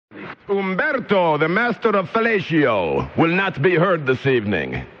Umberto, the master of fellatio, will not be heard this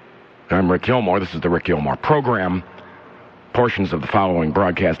evening. I'm Rick Gilmore. This is the Rick Gilmore program. Portions of the following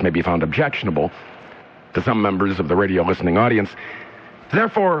broadcast may be found objectionable to some members of the radio listening audience.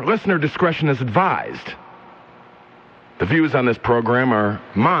 Therefore, listener discretion is advised. The views on this program are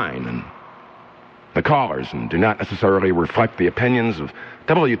mine and the callers and do not necessarily reflect the opinions of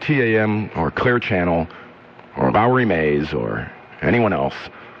WTAM or Clear Channel or Bowery Mays or anyone else.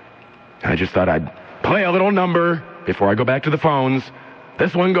 I just thought I'd play a little number before I go back to the phones.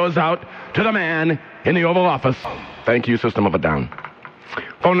 This one goes out to the man in the Oval Office. Thank you, System of a Down.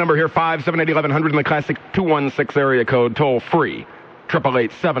 Phone number here, 578-1100 in the classic 216 area code, toll free,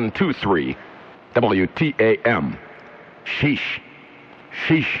 888-723 WTAM. Sheesh.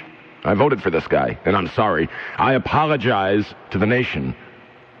 Sheesh. I voted for this guy, and I'm sorry. I apologize to the nation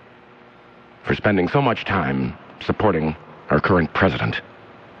for spending so much time supporting our current president.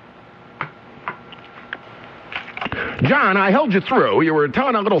 John, I held you through. You were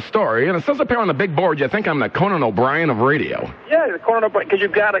telling a little story, and it says up here on the big board you think I'm the Conan O'Brien of radio. Yeah, the Conan O'Brien, because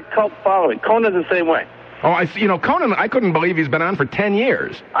you've got a cult following. Conan's the same way. Oh, I see. You know, Conan, I couldn't believe he's been on for 10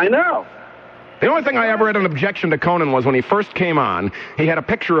 years. I know. The only thing I ever had an objection to Conan was when he first came on, he had a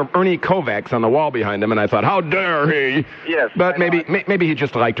picture of Ernie Kovacs on the wall behind him, and I thought, how dare he? Yes. But maybe he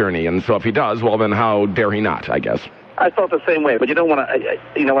just liked Ernie, and so if he does, well, then how dare he not, I guess. I felt the same way, but you don't want to,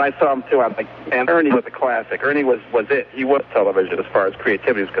 when I saw him, too, I was like, man, Ernie was a classic. Ernie was it. He was television as far as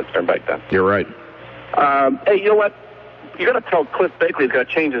creativity was concerned back then. You're right. Hey, you know what? You got to tell Cliff Bakley he's got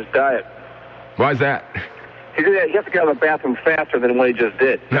to change his diet. Why is that? He has to get out of the bathroom faster than what he just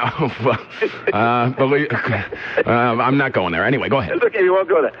did. No, I'm not going there. Anyway, go ahead. It's okay, you won't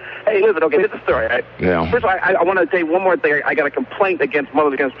go there. Hey, listen, okay, here's the story, right? Yeah. First of all, I want to tell you one more thing. I got a complaint against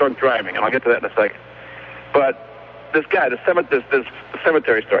mothers against drunk driving, and I'll get to that in a second. But this guy, this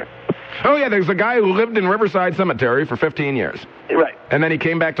cemetery story. Oh, yeah, there's a guy who lived in Riverside Cemetery for 15 years. Right. And then he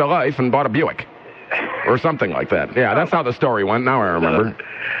came back to life and bought a Buick. Or something like that. Yeah, that's how the story went. Now I remember.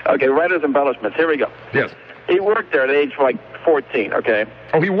 Okay, writer's embellishments. Here we go. Yes. He worked there at age like 14, okay?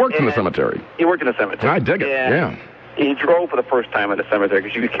 Oh, he worked in the cemetery. He worked in the cemetery. I dig it, yeah. He drove for the first time in the cemetery,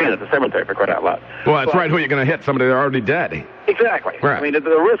 because you can't at the cemetery for crying out loud. Well, that's right. Who are you going to hit? Somebody that's already dead. Exactly. Right. I mean, the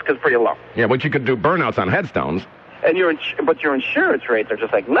risk is pretty low. Yeah, but you could do burnouts on headstones. And but your insurance rates are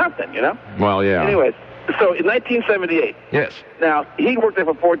just like nothing, you know? Well, yeah. Anyways, so in 1978. Yes. Now, he worked there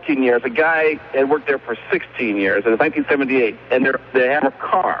for 14 years. A guy had worked there for 16 years. And it's 1978, and they have a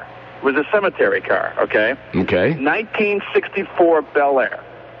car. It was a cemetery car, okay? Okay. 1964 Bel Air.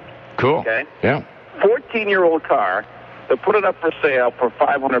 Cool. Okay? Yeah. 14-year-old car. They put it up for sale for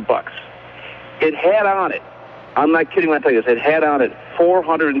 $500. It had on it, I'm not kidding when I tell you this, it had on it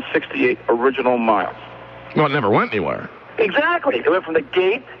 468 original miles. Well, it never went anywhere. Exactly. It went from the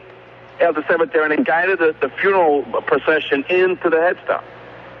gate of the cemetery and it guided the funeral procession into the headstone.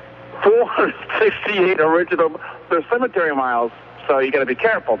 468 original, they're cemetery miles, so you got to be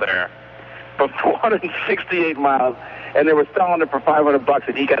careful there. But 468 miles, and they were selling it for $500,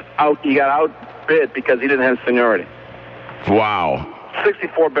 and he got outbid because he didn't have seniority. Wow.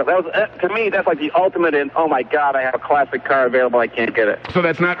 64 bill. That was, to me, that's like the ultimate in, oh, my God, I have a classic car available, I can't get it. So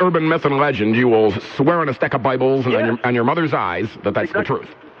that's not urban myth and legend. You will swear on a stack of Bibles and on your mother's eyes that that's exactly. the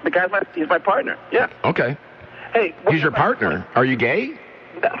truth. The guy's he's my partner, yeah. Okay. Hey, he's your partner. Are you gay?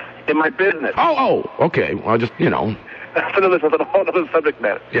 In my business. Oh, okay. Well, just, That's another whole other subject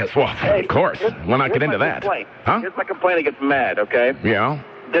matter. Yes, well, of course. We'll not get into that. Huh? Here's my complaint against MAD, okay? Yeah.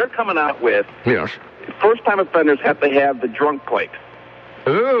 They're coming out with... Yes. First-time offenders have to have the drunk plate.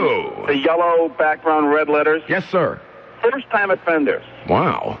 Ooh. The yellow background red letters. Yes, sir. First-time offenders.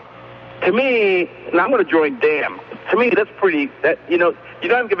 Wow. To me, and I'm going to join damn. To me, that's pretty... you don't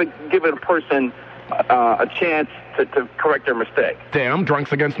give a person a chance to correct their mistake. Damn,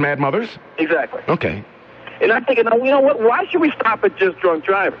 drunks against mad mothers? Exactly. Okay. And I'm thinking, you know what? Why should we stop at just drunk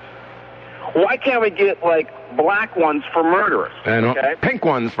drivers? Why can't we get, black ones for murderers? And pink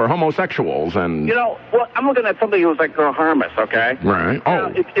ones for homosexuals and... I'm looking at something who's going to harm us, okay? Right.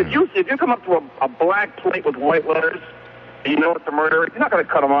 Now, if you come up to a black plate with white letters, and you know it's a murderer, you're not going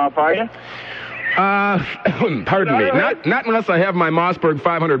to cut them off, are you? Pardon me. Not unless I have my Mossberg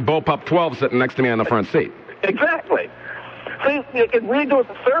 500 Bullpup 12 sitting next to me on the front seat. Exactly. See, we do it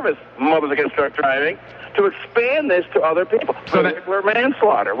to service mothers against drunk driving, to expand this to other people. So we're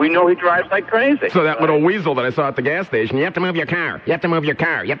manslaughter. We know he drives like crazy. So that little weasel that I saw at the gas station, you have to move your car. You have to move your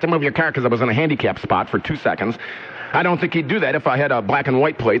car. You have to move your car because I was in a handicap spot for 2 seconds. I don't think he'd do that if I had a black and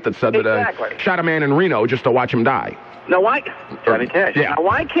white plate that said that I shot a man in Reno just to watch him die. Now, why... Johnny Cash. Yeah. Now,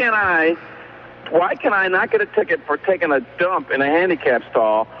 why can't I why can I not get a ticket for taking a dump in a handicap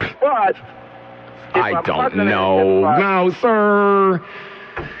stall? But I don't know. No, sir.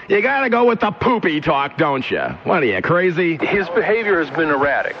 You got to go with the poopy talk, don't you? What are you, crazy? His behavior has been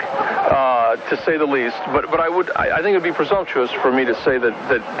erratic, to say the least. But I think it would be presumptuous for me to say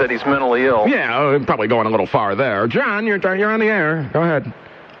that he's mentally ill. Yeah, probably going a little far there. John, you're on the air. Go ahead.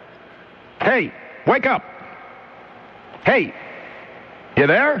 Hey, wake up. Hey, you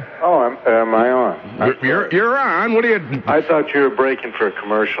there? Oh, am I on? You're on. What are you... I thought you were breaking for a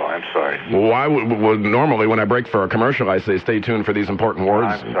commercial. I'm sorry. Well, normally when I break for a commercial, I say stay tuned for these important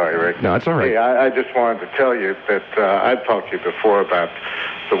words. I'm sorry, Rick. No, it's all right. Hey, I just wanted to tell you that I've talked to you before about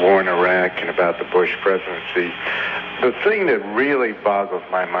the war in Iraq and about the Bush presidency. The thing that really boggles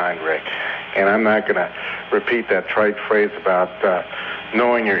my mind, Rick, and I'm not going to repeat that trite phrase about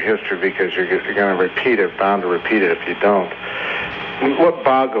knowing your history because you're going to repeat it, bound to repeat it if you don't. What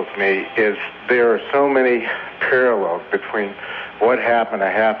boggles me is there are so many parallels between what happened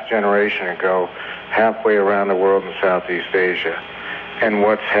a half generation ago halfway around the world in Southeast Asia and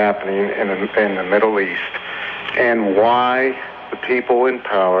what's happening in the Middle East and why the people in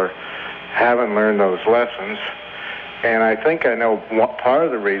power haven't learned those lessons. And I think I know part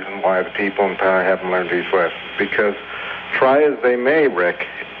of the reason why the people in power haven't learned these lessons, because try as they may, Rick,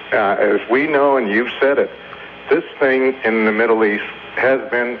 as we know and you've said it, this thing in the Middle East has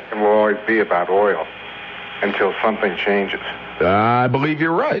been and will always be about oil until something changes. I believe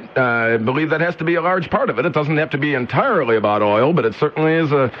you're right. I believe that has to be a large part of it. It doesn't have to be entirely about oil, but it certainly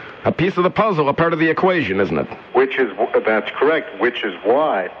is a piece of the puzzle, a part of the equation, isn't it? That's correct, which is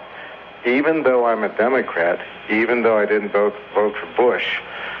why, even though I'm a Democrat, even though I didn't vote for Bush,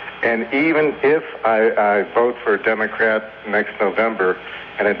 and even if I vote for a Democrat next November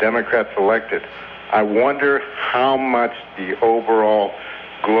and a Democrat's elected, I wonder how much the overall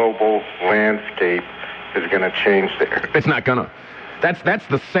global landscape is going to change there. It's not going to. That's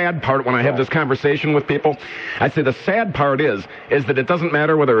the sad part when I have this conversation with people. I say the sad part is that it doesn't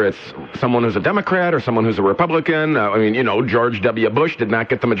matter whether it's someone who's a Democrat or someone who's a Republican. George W. Bush did not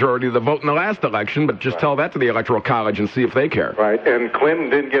get the majority of the vote in the last election, but just tell that to the Electoral College and see if they care. Right, and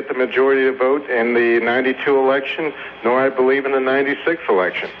Clinton didn't get the majority of the vote in the 92 election, nor I believe in the 96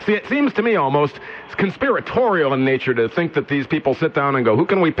 election. See, it seems to me almost conspiratorial in nature to think that these people sit down and go, who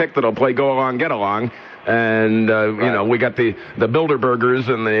can we pick that'll play go along, get along? And, we got the Bilderbergers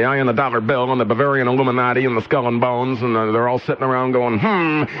and the Eye on the Dollar Bill and the Bavarian Illuminati and the Skull and Bones, and they're all sitting around going,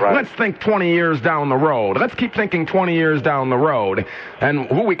 let's think 20 years down the road. Let's keep thinking 20 years down the road and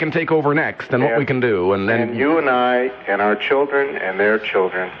who we can take over next and what we can do. And you and I and our children and their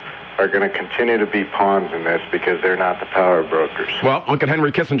children are going to continue to be pawns in this because they're not the power brokers. Well, look at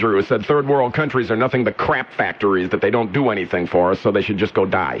Henry Kissinger, who said third world countries are nothing but crap factories, that they don't do anything for us, so they should just go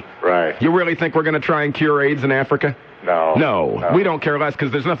die. Right. You really think we're going to try and cure AIDS in Africa? No. We don't care less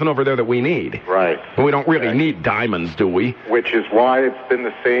because there's nothing over there that we need. Right. We don't really need diamonds, do we? Which is why it's been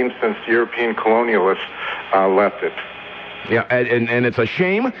the same since European colonialists left it. Yeah, and it's a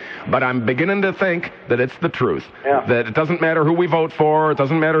shame, but I'm beginning to think that it's the truth. Yeah. That it doesn't matter who we vote for, it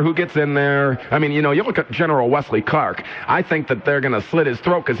doesn't matter who gets in there. I mean, you look at General Wesley Clark. I think that they're going to slit his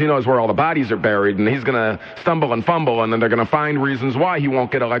throat because he knows where all the bodies are buried, and he's going to stumble and fumble, and then they're going to find reasons why he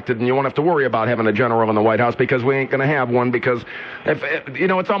won't get elected, and you won't have to worry about having a general in the White House because we ain't going to have one because,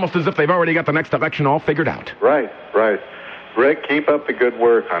 it's almost as if they've already got the next election all figured out. Right. Rick, keep up the good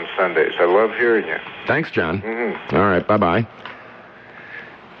work on Sundays. I love hearing you. Thanks, John. Mm-hmm. All right, bye-bye.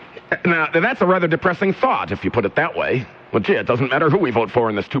 Now, that's a rather depressing thought, if you put it that way. Well, gee, it doesn't matter who we vote for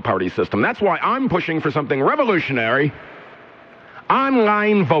in this two-party system. That's why I'm pushing for something revolutionary,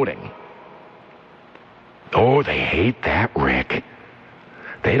 online voting. Oh, they hate that, Rick.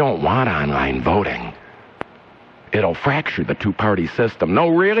 They don't want online voting. It'll fracture the two-party system. No,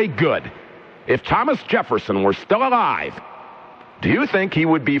 really? Good. If Thomas Jefferson were still alive, do you think he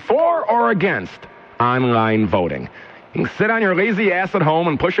would be for or against online voting? You can sit on your lazy ass at home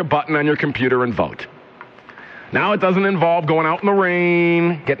and push a button on your computer and vote. Now it doesn't involve going out in the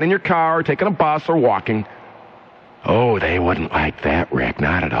rain, getting in your car, taking a bus, or walking. Oh, they wouldn't like that, Rick,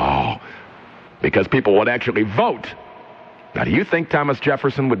 not at all. Because people would actually vote. Now, do you think Thomas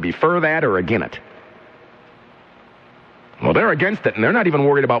Jefferson would be for that or against it? Well, they're against it, and they're not even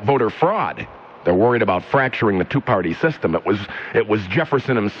worried about voter fraud. They're worried about fracturing the two-party system. It was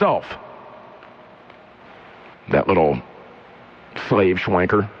Jefferson himself, that little slave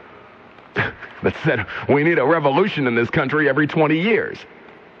schwanker, that said, we need a revolution in this country every 20 years.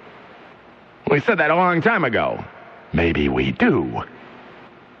 We said that a long time ago. Maybe we do.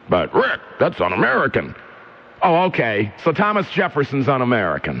 But, Rick, that's un-American. Oh, okay, so Thomas Jefferson's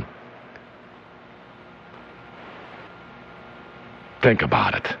un-American. Think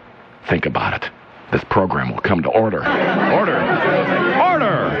about it. Think about it. This program will come to order. Order!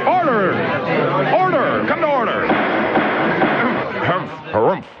 Order! Order! Order! Come to order!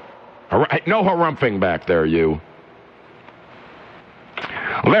 Harumph. Harumph. No harumphing back there, you.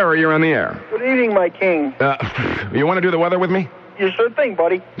 Larry, you're on the air. Good evening, my king. You want to do the weather with me? You sure thing,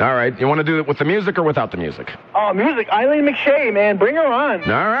 buddy. All right. You want to do it with the music or without the music? Oh, music. Eileen McShay, man. Bring her on.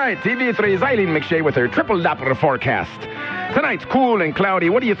 All right. TV3's Eileen McShay with her triple Doppler forecast. Tonight's cool and cloudy.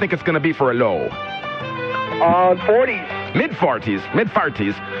 What do you think it's going to be for a low? 40s. Mid-40s.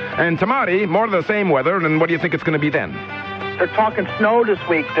 Mid-40s. And tomorrow, more of the same weather. And what do you think it's going to be then? They're talking snow this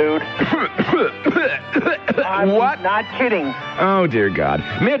week, dude. I'm what? Not kidding. Oh, dear God.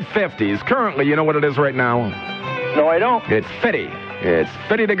 Mid-50s. Currently, you know what it is right now? No, I don't. It's 50. It's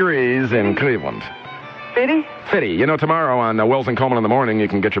 50 degrees in Cleveland. 50? 50. You know, tomorrow on Wells and Coleman in the morning, you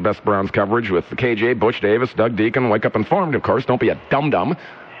can get your best Browns coverage with KJ, Butch Davis, Doug Deacon. Wake up informed, of course. Don't be a dum-dum.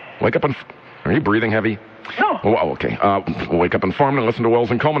 Wake up and... Are you breathing heavy? No. Oh, okay. Wake up informed and listen to Wells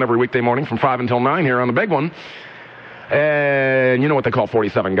and Coleman every weekday morning from 5 until 9 here on the big one. And you know what they call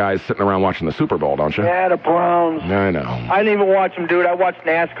 47 guys sitting around watching the Super Bowl, don't you? Yeah, the Browns. I know. I didn't even watch them, dude. I watched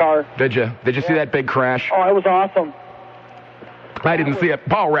NASCAR. Did you? Did you see that big crash? Oh, it was awesome. I didn't see it.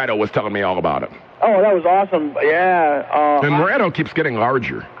 Paul Ratto was telling me all about it. Oh, that was awesome. Yeah. And Ratto keeps getting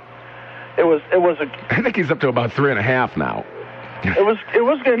larger. It was I think he's up to about 3.5 now. It was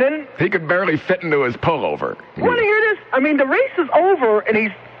good. And he could barely fit into his pullover. Want to hear this? I mean, the race is over, and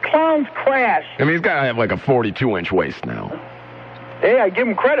these clowns crash. I mean, he's got to have like a 42-inch waist now. Hey, I give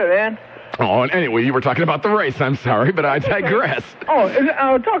him credit, man. Oh, and anyway, you were talking about the race. I'm sorry, but I digress. Oh,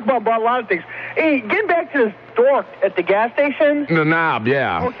 I'll talk about a lot of things. Hey, getting back to this dork at the gas station. The knob,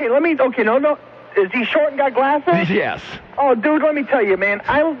 yeah. Okay, no. Is he short and got glasses? Yes. Oh, dude, let me tell you, man.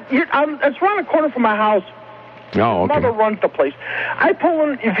 It's around the corner from my house. Oh, okay. Mother runs the place. I pull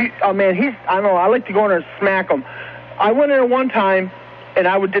in. I don't know. I like to go in there and smack him. I went in there one time, and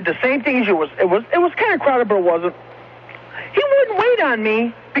I did the same thing as you. It was kind of crowded, but it wasn't. He wouldn't wait on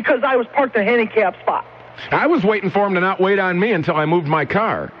me because I was parked in a handicapped spot. I was waiting for him to not wait on me until I moved my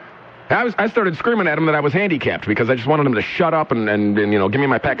car. I started screaming at him that I was handicapped because I just wanted him to shut up and give me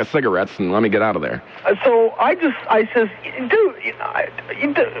my pack of cigarettes and let me get out of there. So I says, dude,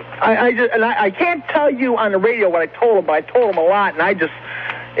 I can't tell you on the radio what I told him, but I told him a lot, and I just,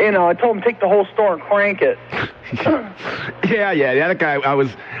 I told him to take the whole store and crank it. Yeah, that guy, I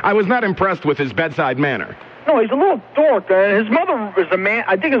was not impressed with his bedside manner. No, he's a little dork. His mother is a man.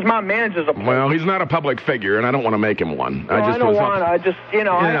 I think his mom manages a place. Well, he's not a public figure, and I don't want to make him one. No, I don't want to. I just, you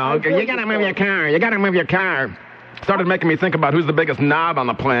got to move your car. You got to move your car. Started making me think about who's the biggest knob on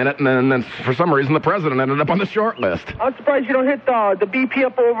the planet, and then for some reason the president ended up on the short list. I'm surprised you don't hit the BP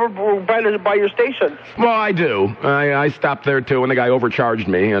up over by your station. Well, I do. I stopped there too, and the guy overcharged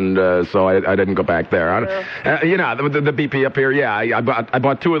me, and so I didn't go back there. Yeah. The BP up here. Yeah, I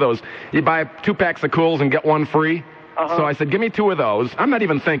bought 2 of those. You buy 2 packs of Cools and get 1 free. Uh-huh. So I said, give me 2 of those. I'm not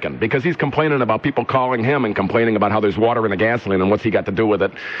even thinking, because he's complaining about people calling him and complaining about how there's water in the gasoline and what's he got to do with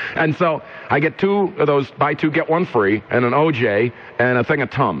it. And so I get 2 of those, buy 2, get 1 free, and an OJ, and a thing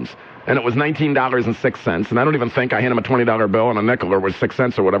of Tums. And it was $19.06, and I don't even think I hand him a $20 bill and a nickel, or it was 6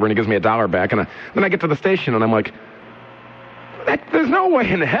 cents or whatever, and he gives me $1 back. And then I get to the station, and I'm like, there's no way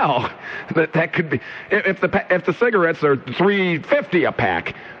in hell that could be. If the cigarettes are $3.50 a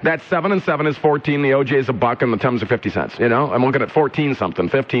pack, that's 7 and 7 is 14. The OJ's $1 and the Tums are 50 cents. I'm looking at 14 something,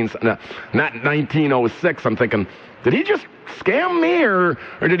 15, not 1906. I'm thinking, did he just scam me, or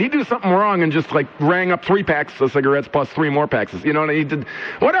did he do something wrong and just like rang up 3 packs of cigarettes plus 3 more packs? And he did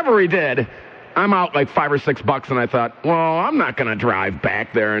whatever he did. I'm out like $5 or $6, and I thought, well, I'm not going to drive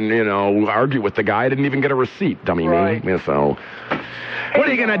back there and, argue with the guy. I didn't even get a receipt, dummy right. me. So, what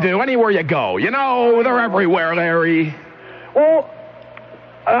are you going to do? Anywhere you go. They're everywhere, Larry. Well,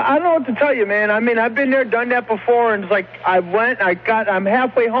 I don't know what to tell you, man. I mean, I've been there, done that before, and it's like, I'm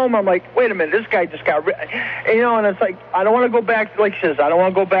halfway home. I'm like, wait a minute, this guy just got, and it's like, I don't want to go back, like she says, I don't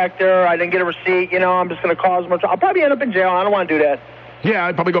want to go back there. I didn't get a receipt, I'm just going to cause more trouble. I'll probably end up in jail. I don't want to do that. Yeah,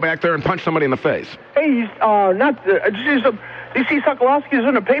 I'd probably go back there and punch somebody in the face. Hey, you see Sokolowski's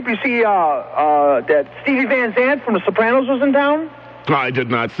in the paper? You see that Stevie Van Zandt from The Sopranos was in town? I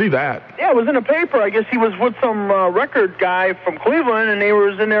did not see that. Yeah, it was in the paper. I guess he was with some record guy from Cleveland, and they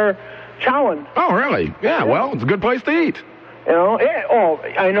was in there chowing. Oh, really? Yeah, well, it's a good place to eat. Yeah,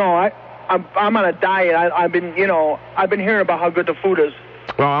 I know. I'm on a diet. I've been hearing about how good the food is.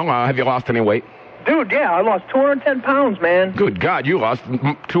 Well, have you lost any weight? Dude, yeah, I lost 210 pounds, man. Good God, you lost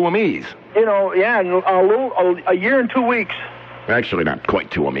 2 of me's. Yeah, a year and 2 weeks. Actually, not quite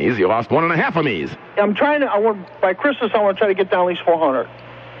 2 Emmys. You lost 1.5 Emmys. I'm trying to, by Christmas, I want to try to get down at least 400.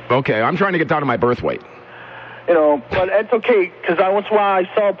 Okay, I'm trying to get down to my birth weight. You know, but it's okay, because once in a while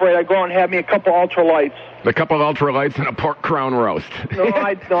I celebrate, I go out and have me a couple ultralights. A couple of ultralights and a pork crown roast. No,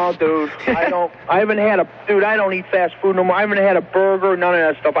 dude. I haven't had I don't eat fast food no more. I haven't had a burger, none of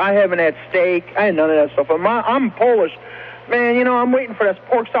that stuff. I haven't had steak. I had none of that stuff. I'm Polish. Man, you know, I'm waiting for that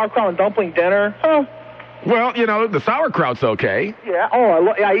pork sauerkraut and dumpling dinner. Huh? Well, you know, the sauerkraut's okay. Yeah. Oh,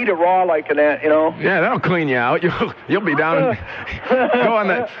 I eat it raw like that, you know. Yeah, that'll clean you out. You'll be down.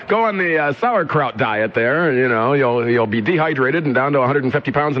 Go on the sauerkraut diet there. You know, you'll be dehydrated and down to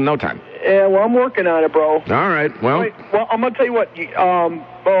 150 pounds in no time. Yeah, well, I'm working on it, bro. All right. Well, I'm gonna tell you what.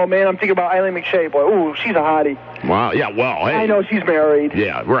 Oh man, I'm thinking about Eileen McShay, boy. Ooh, she's a hottie. Wow. Yeah. Well, hey. I know she's married.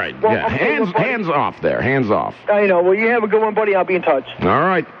 Yeah. Right. Well, yeah. Hands off there. Hands off. I know. Well, you have a good one, buddy. I'll be in touch. All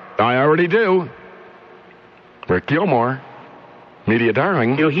right. I already do. Rick Gilmore, media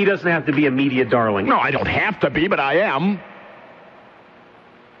darling. You know, he doesn't have to be a media darling. No, I don't have to be, but I am.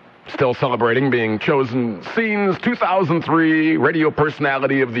 Still celebrating being chosen Scene's 2003 Radio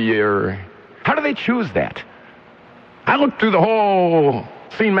Personality of the Year. How do they choose that? I looked through the whole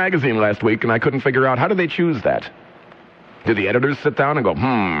Scene magazine last week, and I couldn't figure out how do they choose that. Do the editors sit down and go,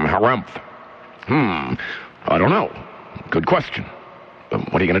 harumph? I don't know. Good question.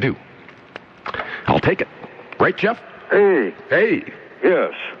 What are you going to do? I'll take it. Right, Jeff? Hey. Hey.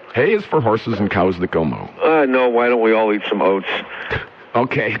 Yes. Hay is for horses and cows that go moo. No, why don't we all eat some oats?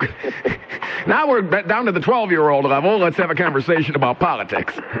 Okay. Now we're down to the 12-year-old level. Let's have a conversation about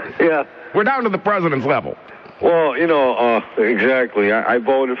politics. Yeah. We're down to the president's level. Well, you know, exactly. I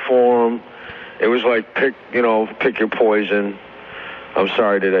voted for him. It was like, pick your poison. I'm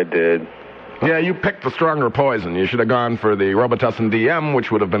sorry that I did. Yeah, you picked the stronger poison. You should have gone for the Robitussin DM, which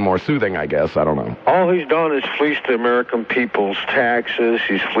would have been more soothing, I guess. I don't know. All he's done is fleeced the American people's taxes.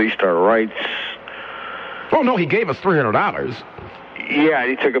 He's fleeced our rights. Oh, no, he gave us $300. Yeah,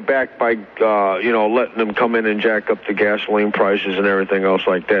 he took it back by, letting them come in and jack up the gasoline prices and everything else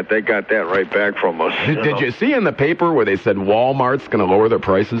like that. They got that right back from us. Did you see in the paper where they said Walmart's going to lower their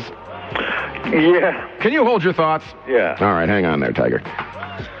prices? Yeah. Can you hold your thoughts? Yeah. All right, hang on there, Tiger.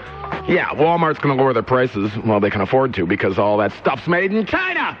 Yeah, Walmart's going to lower their prices. Well, they can afford to because all that stuff's made in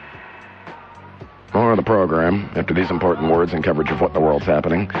China. More of the program after these important words and coverage of what in the world's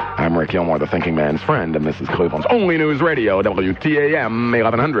happening. I'm Rick Gilmore, the thinking man's friend, and this is Cleveland's only news radio, WTAM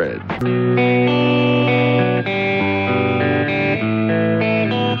 1100.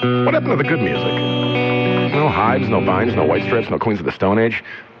 What happened to the good music? No Hives, no Vines, no White Stripes, no Queens of the Stone Age.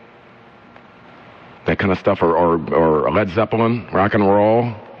 That kind of stuff, or Led Zeppelin, rock and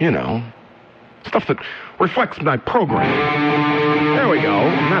roll, you know. Stuff that reflects my program. There we go.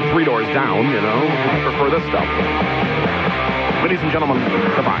 Not Three Doors Down, you know. I prefer this stuff. Ladies and gentlemen,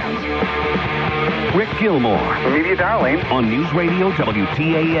 the Vines. Rick Gilmore. The media darling. On News Radio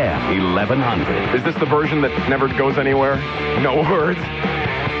WTAM 1100. Is this the version that never goes anywhere? No words?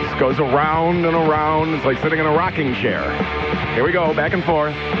 Just goes around and around. It's like sitting in a rocking chair. Here we go. Back and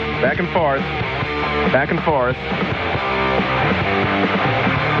forth. Back and forth. Back and forth.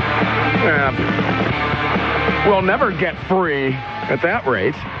 We'll never get free at that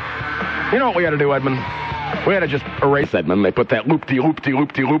rate. You know what we had to do, Edmund? We had to just erase Edmund. They put that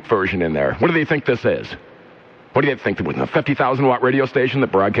loop-de-loop-de-loop-de-loop version in there. What do they think this is? What do you think? A 50,000-watt radio station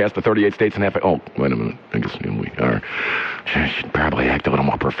that broadcasts to 38 states and half... Oh, wait a minute. I guess we are... I should probably act a little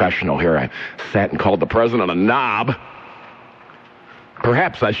more professional here. I sat and called the president a knob.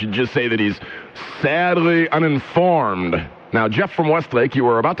 Perhaps I should just say that he's sadly uninformed. Now, Jeff from Westlake, you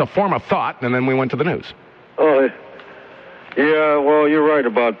were about to form a thought, and then we went to the news. Oh, yeah, well, you're right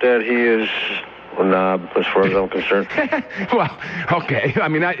about that. He is a knob, as far as I'm concerned. Well, okay. I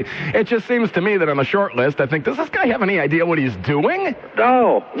mean, it just seems to me that on the short list, I think, does this guy have any idea what he's doing?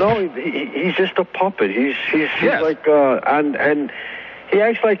 No, he's just a puppet. He's yes. like, and he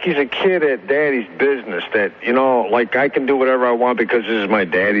acts like he's a kid at daddy's business that, you know, like I can do whatever I want because this is my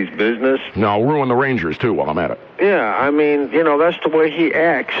daddy's business. No, ruin the Rangers, too, while I'm at it. Yeah, I mean, you know, that's the way he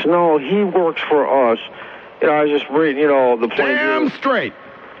acts. No, he works for us. You know, I was just reading, you know, the plain Damn dealer, straight.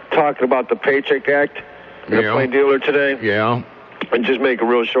 talking about the Paycheck Act, the plain dealer today. Yeah. And just make it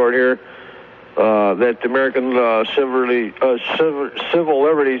real short here. That the American civil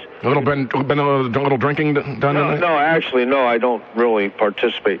liberties... A little drinking done tonight? No, actually, no, I don't really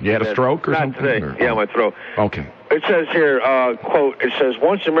participate. You had a stroke or something? Not today. Or? Yeah, my throat. Okay. It says here, quote, it says,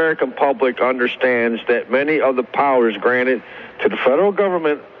 once the American public understands that many of the powers granted to the federal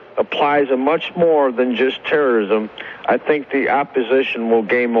government applies to much more than just terrorism, I think the opposition will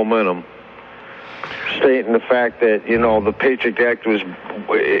gain momentum. stating the fact that, you know, the Patriot Act is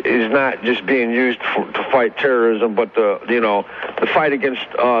not just being used to fight terrorism, but the fight against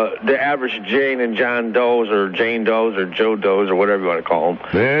the average Jane and John Does or Jane Does or Joe Does or whatever you want to call them.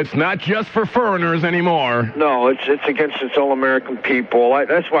 It's not just for foreigners anymore. No, it's against its own American people.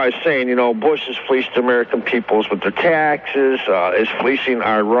 That's why I was saying, you know, Bush has fleeced American peoples with their taxes, is fleecing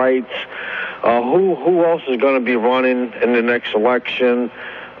our rights. Who else is going to be running in the next election?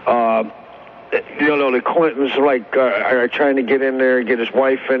 You know, the Clintons are trying to get in there, get his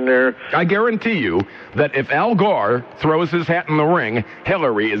wife in there. I guarantee you that if Al Gore throws his hat in the ring,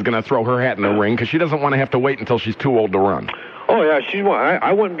 Hillary is going to throw her hat in the ring because she doesn't want to have to wait until she's too old to run. Oh, yeah,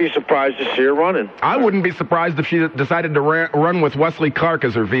 I wouldn't be surprised to see her running. I wouldn't be surprised if she decided to run with Wesley Clark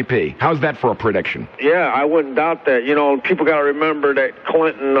as her VP. How's that for a prediction? Yeah, I wouldn't doubt that. You know, people got to remember that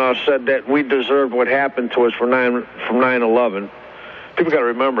Clinton said that we deserved what happened to us from 9/11. People got to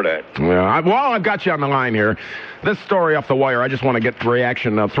remember that. Yeah, I've got you on the line here. This story off the wire, I just want to get the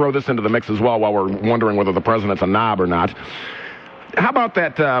reaction. Throw this into the mix as well while we're wondering whether the president's a knob or not. How about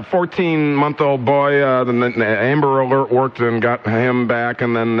that 14-month-old boy, the Amber Alert worked and got him back,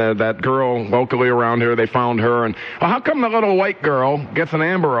 and then that girl locally around here, they found her. And how come the little white girl gets an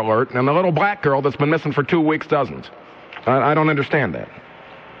Amber Alert and the little black girl that's been missing for 2 weeks doesn't? I don't understand that.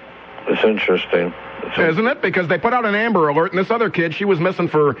 It's interesting. Isn't it? Because they put out an Amber Alert, and this other kid, she was missing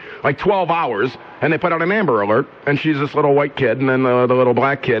for like 12 hours, and they put out an Amber Alert, and she's this little white kid, and then the little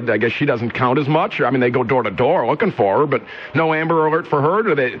black kid, I guess she doesn't count as much. I mean, they go door to door looking for her, but no Amber Alert for her.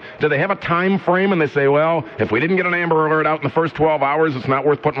 Do they have a time frame, and they say, well, if we didn't get an Amber Alert out in the first 12 hours, it's not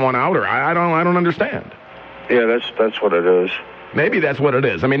worth putting one out, or I don't understand. Yeah, that's what it is. Maybe that's what it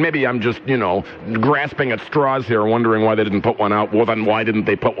is. I mean, maybe I'm just, grasping at straws here, wondering why they didn't put one out. Well, then why didn't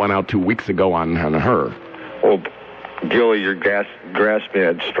they put one out 2 weeks ago on her? Well, Gilly, you're grasping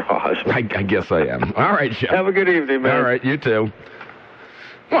at straws. I guess I am. All right, Jeff. Have a good evening, man. All right, you too.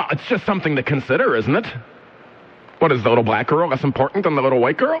 Well, it's just something to consider, isn't it? What, is the little black girl less important than the little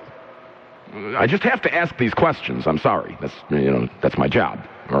white girl? I just have to ask these questions. I'm sorry. That's my job,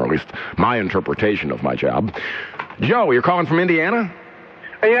 or at least my interpretation of my job. Joe, you're calling from Indiana?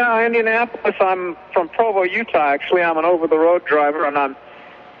 Yeah, Indianapolis. I'm from Provo, Utah, actually. I'm an over-the-road driver, and I'm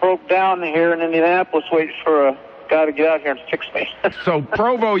broke down here in Indianapolis waiting for a guy to get out here and fix me. So,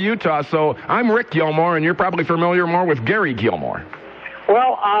 Provo, Utah. So, I'm Rick Gilmore, and you're probably familiar more with Gary Gilmore.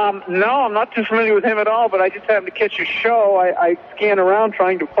 Well, no, I'm not too familiar with him at all, but I just happened to catch your show. I scan around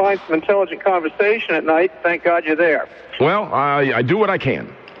trying to find some intelligent conversation at night. Thank God you're there. Well, I do what I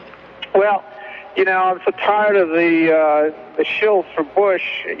can. Well, I'm so tired of the shills for Bush,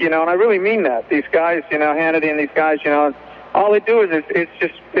 and I really mean that. These guys, Hannity and these guys, all they do is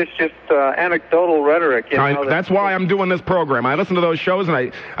it's just anecdotal rhetoric. That's why I'm doing this program. I listen to those shows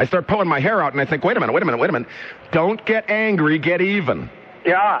and I start pulling my hair out and I think, wait a minute. Don't get angry, get even.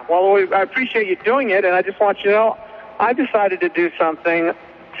 Yeah, well, I appreciate you doing it, and I just want you to know I decided to do something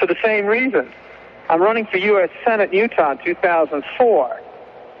for the same reason. I'm running for U.S. Senate in Utah in 2004,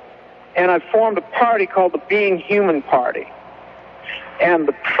 and I formed a party called the Being Human Party. And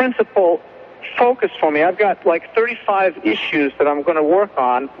the principal focus for me, I've got like 35 issues that I'm going to work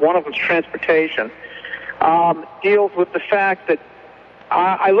on. One of them's transportation. Deals with the fact that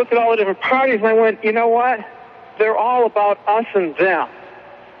I looked at all the different parties and I went, you know what? They're all about us and them.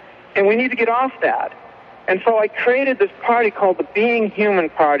 And we need to get off that. And so I created this party called the Being Human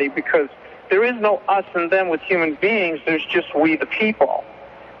Party because there is no us and them with human beings. There's just we the people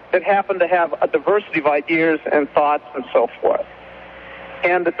that happen to have a diversity of ideas and thoughts and so forth.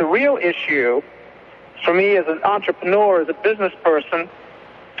 And that the real issue for me as an entrepreneur, as a business person,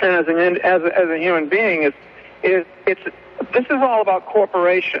 and as a human being is this is all about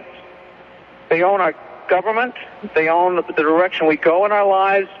corporations. They own our government. They own the direction we go in our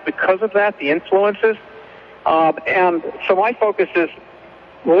lives because of that, the influences. And so my focus is,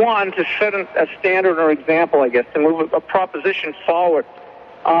 one, to set a standard or example, I guess, to move a proposition forward.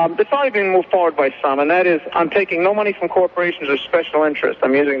 It's already been moved forward by some, and that is I'm taking no money from corporations or special interests.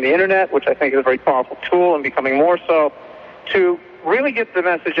 I'm using the Internet, which I think is a very powerful tool and becoming more so, to really get the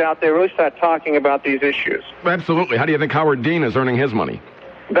message out there, really start talking about these issues. Absolutely. How do you think Howard Dean is earning his money?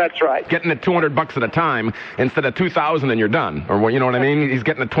 That's right. Getting it $200 at a time instead of $2,000 and you're done. Or you know what I mean? He's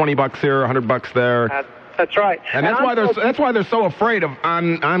getting it $20 here, $100 there. That's right. And that's why they're so afraid of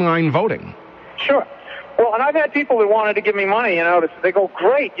online voting. Sure. Well, and I've had people that wanted to give me money, they go,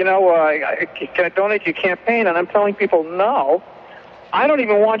 great, can I donate to your campaign? And I'm telling people, no, I don't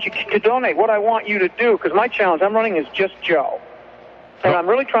even want you to donate. What I want you to do, because my challenge, I'm running as just Joe. And I'm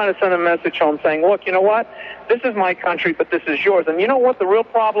really trying to send a message home saying, look, you know what? This is my country, but this is yours. And you know what the real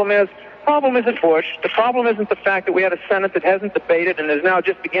problem is? The problem isn't Bush. The problem isn't the fact that we had a Senate that hasn't debated and is now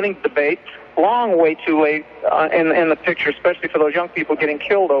just beginning to debate. Long way too late in the picture, especially for those young people getting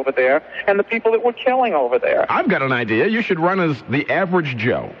killed over there and the people that we're killing over there. I've got an idea. You should run as the average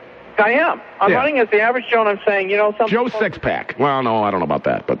Joe. I am. I'm running as the average Joe, and I'm saying, you know, something. Joe Six-Pack. Well, no, I don't know about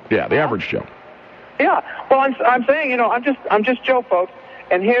that, but yeah, the average Joe. Yeah. Well, I'm saying, you know, I'm just Joe, folks.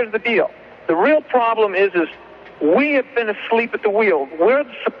 And here's the deal. The real problem is we have been asleep at the wheel. We're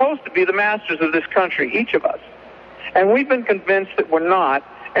supposed to be the masters of this country, each of us. And we've been convinced that we're not.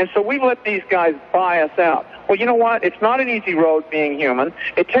 And so we've let these guys buy us out. Well, you know what? It's not an easy road being human.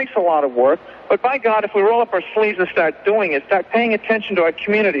 It takes a lot of work. But by God, if we roll up our sleeves and start doing it, start paying attention to our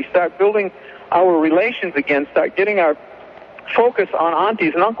community, start building our relations again, start getting our focus on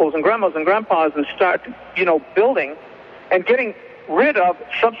aunties and uncles and grandmas and grandpas and start, you know, building and getting rid of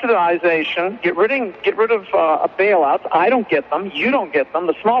subsidization, get rid of bailouts. I don't get them. You don't get them.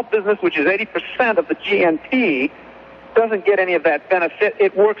 The small business, which is 80% of the GNP, doesn't get any of that benefit.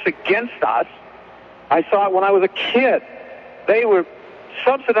 It works against us. I saw it when I was a kid. They were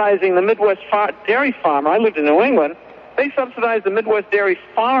subsidizing the Midwest dairy farmer. I lived in New England. They subsidized the Midwest dairy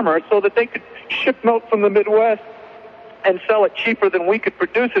farmer so that they could ship milk from the Midwest and sell it cheaper than we could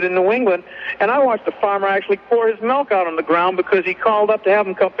produce it in New England. And I watched the farmer actually pour his milk out on the ground because he called up to have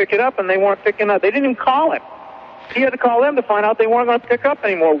them come pick it up, and they weren't picking up. They didn't even call him. He had to call them to find out they weren't going to pick up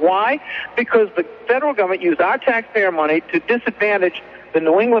anymore. Why? Because the federal government used our taxpayer money to disadvantage the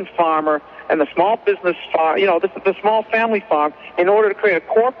New England farmer and the small business farm, you know, the small family farm, in order to create a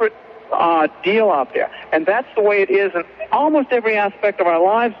corporate deal out there. And that's the way it is in almost every aspect of our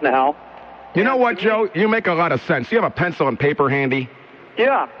lives now. You know what, Joe? You make a lot of sense. You have a pencil and paper handy?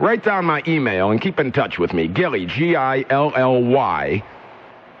 Yeah. Write down my email and keep in touch with me. Gilly, Gilly, at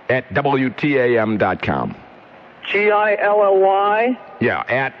WTAM.com. Gilly? Yeah,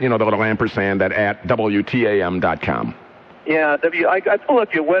 at, you know, the little ampersand at WTAM.com. Yeah, I pulled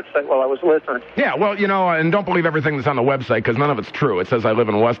up your website while I was listening. Yeah, well, you know, and don't believe everything that's on the website, because none of it's true. It says I live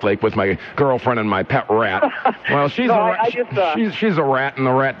in Westlake with my girlfriend and my pet rat. Well, she's a rat. She's a rat, and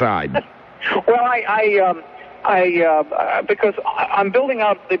the rat died. Well, because I'm building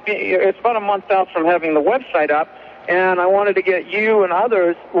out it's about a month out from having the website up, and I wanted to get you and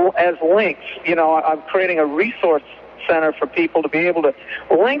others as links. You know, I'm creating a resource center for people to be able to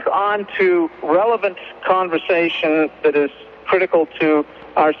link on to relevant conversation that is critical to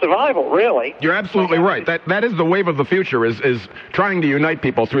our survival, really. You're absolutely right. That is the wave of the future, is trying to unite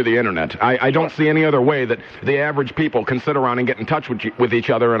people through the internet. I don't see any other way that the average people can sit around and get in touch with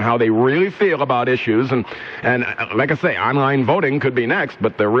each other and how they really feel about issues. And like I say, online voting could be next,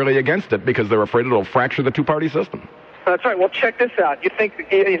 but they're really against it because they're afraid it'll fracture the two-party system. That's right. Well, check this out. You think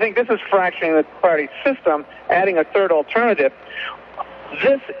this is fracturing the party system, adding a third alternative.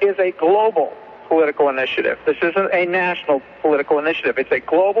 This is a global political initiative. This isn't a national political initiative. It's a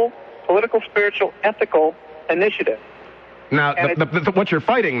global, political, spiritual, ethical initiative. Now, what you're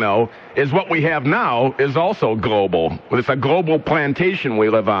fighting, though, is what we have now is also global. It's a global plantation we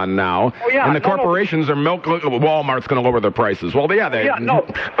live on now. Oh, yeah, and the corporations are Walmart's going to lower their prices. Well, yeah, they... Yeah, no,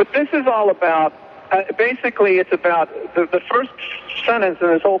 but this is all about... basically, it's about the first sentence in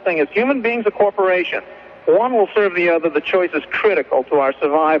this whole thing is human beings a corporation. One will serve the other. The choice is critical to our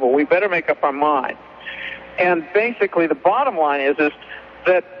survival. We better make up our mind. And basically, the bottom line is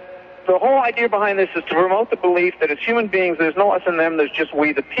that the whole idea behind this is to promote the belief that as human beings, there's no us and them, there's just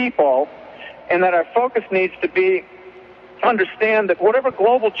we the people, and that our focus needs to be understand that whatever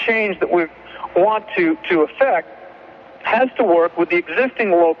global change that we want to effect has to work with the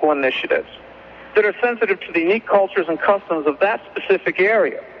existing local initiatives that are sensitive to the unique cultures and customs of that specific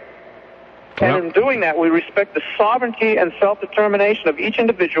area. And in doing that, we respect the sovereignty and self-determination of each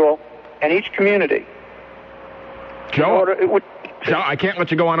individual and each community. Joe, I can't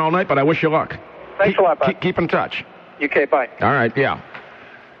let you go on all night, but I wish you luck. Thanks a lot, bud. Keep in touch. Okay, bye. All right, yeah.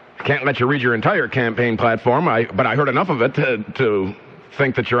 Can't let you read your entire campaign platform, but I heard enough of it to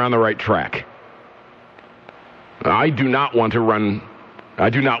think that you're on the right track. I do not want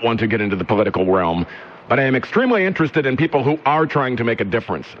to get into the political realm, but I am extremely interested in people who are trying to make a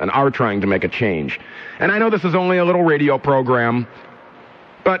difference and are trying to make a change. And I know this is only a little radio program,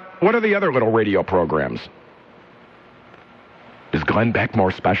 but what are the other little radio programs? Is Glenn Beck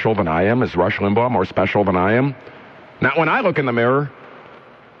more special than I am? Is Rush Limbaugh more special than I am? Not when I look in the mirror.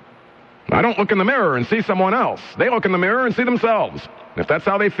 I don't look in the mirror and see someone else. They look in the mirror and see themselves. If that's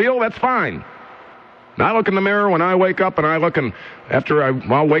how they feel, that's fine. And I look in the mirror when I wake up, and I'll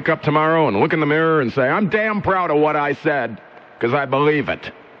wake up tomorrow and look in the mirror and say, I'm damn proud of what I said. because I believe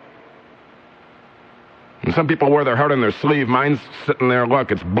it. And some people wear their heart on their sleeve. Mine's sitting there,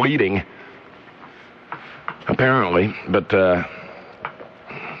 look, it's bleeding. Apparently. But,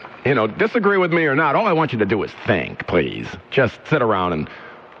 disagree with me or not, all I want you to do is think, please. Just sit around and,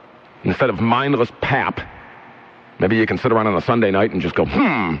 instead of mindless pap, maybe you can sit around on a Sunday night and just go,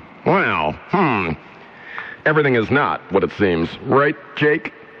 Everything is not what it seems. Right,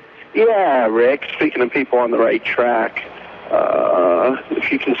 Jake? Yeah, Rick, speaking of people on the right track,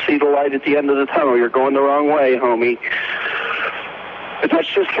 if you can see the light at the end of the tunnel, you're going the wrong way, homie. But that's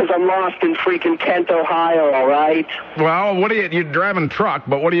just because I'm lost in freaking Kent, Ohio, all right? Well, you're driving truck,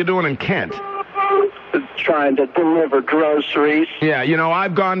 but what are you doing in Kent? Trying to deliver groceries. Yeah,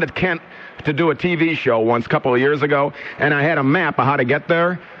 I've gone to Kent to do a TV show once a couple of years ago, and I had a map of how to get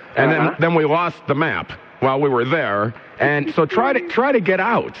there, and then we lost the map while we were there, and so try to get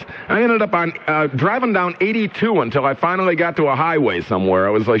out. I ended up on driving down 82 until I finally got to a highway somewhere. I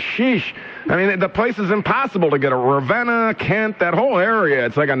was like, sheesh. I mean, the place is impossible to get. Ravenna, Kent, that whole area,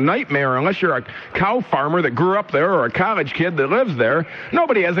 it's like a nightmare unless you're a cow farmer that grew up there or a college kid that lives there.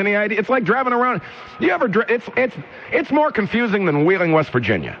 Nobody has any idea. It's like driving around. It's more confusing than Wheeling, West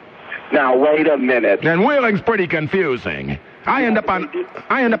Virginia. Now, wait a minute. And Wheeling's pretty confusing. I end up on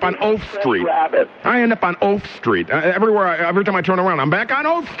Oath Street. I end up on Oath Street. Every time I turn around, I'm back on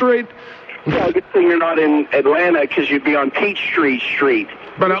Oath Street. Well, good thing you're not in Atlanta because you'd be on Peachtree Street.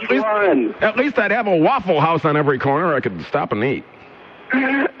 But at least I'd have a Waffle House on every corner I could stop and eat.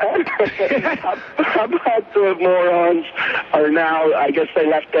 How about the morons are now, I guess they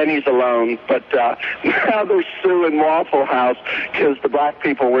left Denny's alone, but now they're suing Waffle House because the black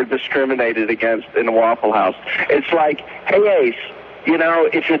people were discriminated against in the Waffle House. It's like, hey, Ace,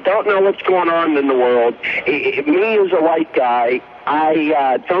 if you don't know what's going on in the world, me as a white guy,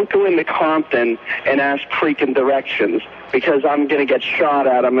 I don't go into Compton and ask freaking directions because I'm going to get shot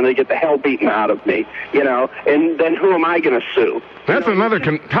at. I'm going to get the hell beaten out of me, and then who am I going to sue? That's another...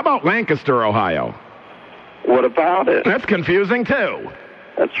 How about Lancaster, Ohio? What about it? That's confusing, too.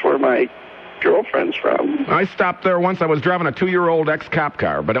 That's where my girlfriend's from. I stopped there once. I was driving a 2-year-old ex-cop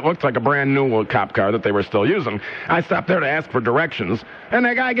car, but it looked like a brand-new cop car that they were still using. I stopped there to ask for directions, and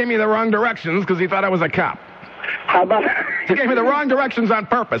the guy gave me the wrong directions because he thought I was a cop. How about... He gave me the wrong directions on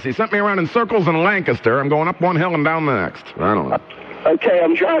purpose. He sent me around in circles in Lancaster. I'm going up one hill and down the next. I don't know. Okay,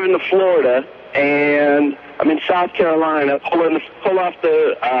 I'm driving to Florida, and I'm in South Carolina. Pull off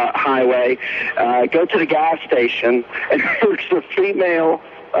the highway, go to the gas station, and there's a female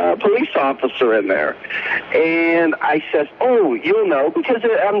police officer in there. And I says, oh, you'll know, because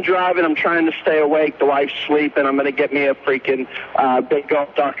I'm driving, I'm trying to stay awake, the wife's sleeping, I'm going to get me a freaking big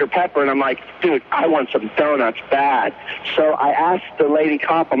gulp Dr. Pepper. And I'm like, dude, I want some donuts bad. So I asked the lady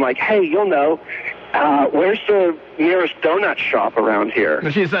cop, I'm like, hey, you'll know, where's the nearest donut shop around here?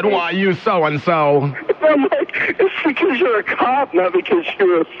 And she said, why, you so-and-so. I'm like, it's because you're a cop, not because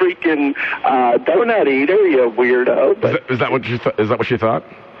you're a freaking donut eater, you weirdo. But is that what she thought?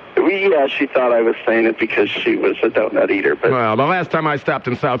 Yeah, she thought I was saying it because she was a donut eater. But well, the last time I stopped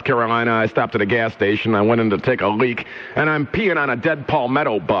in South Carolina, I stopped at a gas station. I went in to take a leak, and I'm peeing on a dead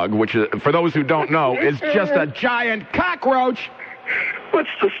palmetto bug, which, for those who don't know, is just a giant cockroach. What's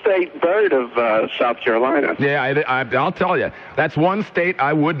the state bird of South Carolina? Yeah, I'll tell you. That's one state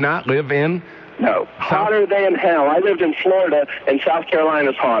I would not live in. No, hotter than hell. I lived in Florida, and South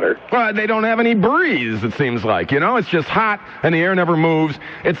Carolina's hotter. Well, they don't have any breeze, it seems like. It's just hot, and the air never moves.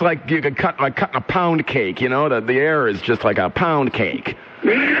 It's like you could cutting a pound cake, The air is just like a pound cake.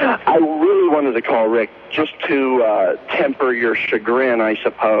 I really wanted to call Rick just to temper your chagrin, I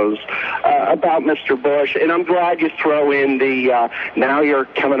suppose, about Mr. Bush. And I'm glad you throw in the, now you're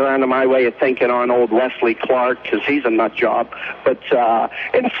coming around to my way of thinking on old Wesley Clark, because he's a nut job. But,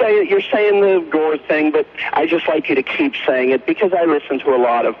 and you're saying the Gore thing, but I just like you to keep saying it, because I listen to a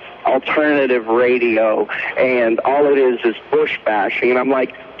lot of alternative radio, and all it is Bush bashing. And I'm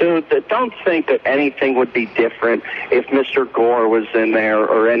like, dude, don't think that anything would be different if Mr. Gore was in there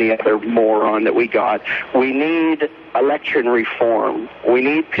or any other moron that we got. We need election reform. We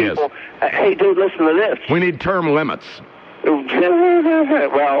need people... Yes. Hey, dude, listen to this. We need term limits.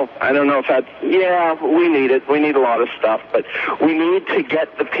 Well, I don't know if that's... Yeah, we need it. We need a lot of stuff, but we need to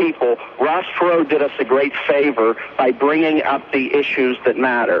get the people... Ross Perot did us a great favor by bringing up the issues that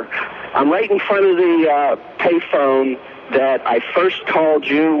matter. I'm right in front of the payphone that I first called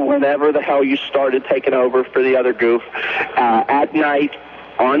you whenever the hell you started taking over for the other goof, at night,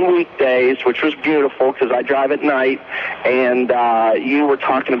 on weekdays, which was beautiful because I drive at night, and you were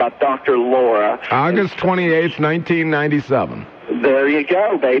talking about Dr. Laura. August 28th, 1997. There you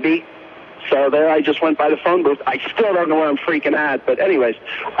go, baby. So there I just went by the phone booth. I still don't know where I'm freaking at, but anyways,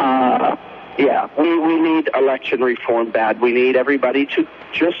 yeah, we need election reform bad. We need everybody to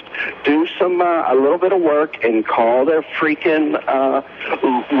just do a little bit of work and call their freaking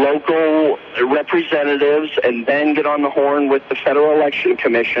local representatives and then get on the horn with the Federal Election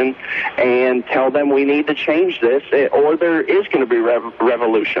Commission and tell them we need to change this or there is going to be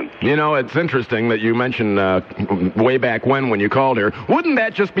revolution. You know, it's interesting that you mentioned way back when you called here. Wouldn't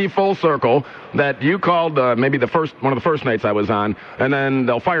that just be full circle that you called maybe one of the first nights I was on, and then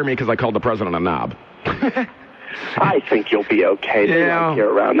they'll fire me because I called the president a knob? I think you'll be okay. They like you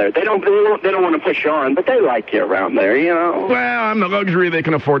around there. They don't want to push you on, but they like you around there, you know. Well, I'm the luxury they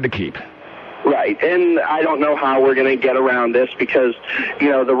can afford to keep. Right, and I don't know how we're going to get around this because, you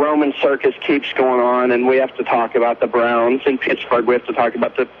know, the Roman circus keeps going on, and we have to talk about the Browns. In Pittsburgh, we have to talk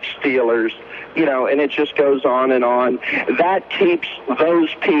about the Steelers, you know, and it just goes on and on. That keeps those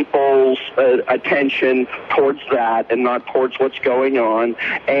people's attention towards that and not towards what's going on.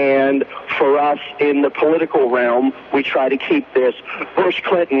 And for us in the political realm, we try to keep this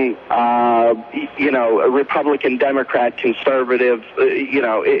Bush-Clinton, you know, Republican, Democrat, conservative, you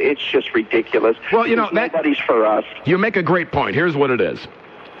know, it's just ridiculous. Well, you know, nobody's for us. You make a great point. Here's what it is.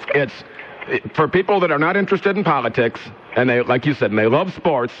 It's for people that are not interested in politics, and they, like you said, and they love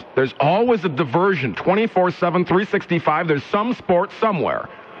sports, there's always a diversion, 24/7, 365. There's some sport somewhere,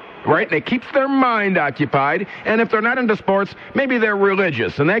 right? And it keeps their mind occupied. And if they're not into sports, maybe they're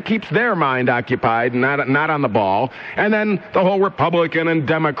religious, and that keeps their mind occupied, not on the ball. And then the whole Republican and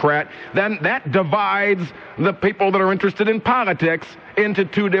Democrat, then that divides the people that are interested in politics into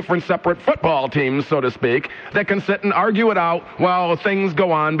two different separate football teams, so to speak, that can sit and argue it out while things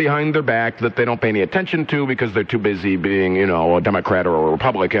go on behind their back that they don't pay any attention to because they're too busy being, you know, a Democrat or a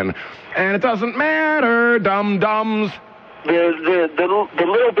Republican. And it doesn't matter, dum-dums. The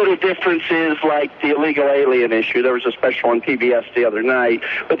little bit of difference is like the illegal alien issue. There was a special on PBS the other night,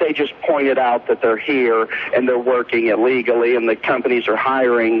 but they just pointed out that they're here and they're working illegally and the companies are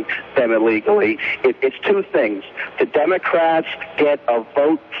hiring them illegally. It's two things. The Democrats get a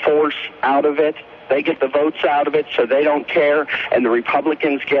vote force out of it. They get the votes out of it, so they don't care, and the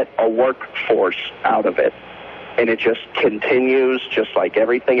Republicans get a workforce out of it. And it just continues just like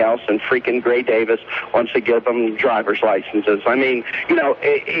everything else, and freaking Gray Davis wants to give them driver's licenses. I mean, you know,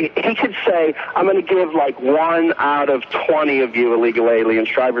 he could say, I'm going to give like 1 out of 20 of you illegal aliens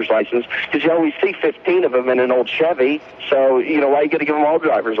driver's license, because you always see 15 of them in an old Chevy, so, you know, why are you going to give them all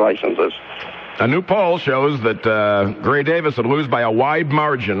driver's licenses? A new poll shows that Gray Davis would lose by a wide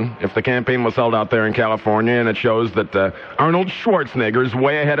margin if the campaign was held out there in California, and it shows that Arnold Schwarzenegger is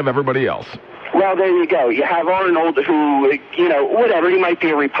way ahead of everybody else. Well, there you go. You have Arnold who, you know, whatever, he might be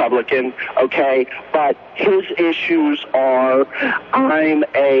a Republican, okay, but his issues are, I'm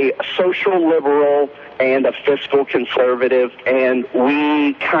a social liberal and a fiscal conservative, and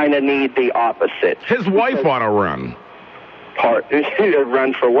we kind of need the opposite. His wife ought to run.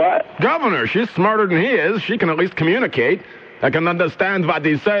 Run for what? Governor. She's smarter than he is. She can at least communicate. I can understand what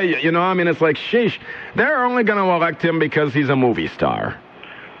they say. You know, I mean, it's like, sheesh. They're only going to elect him because he's a movie star.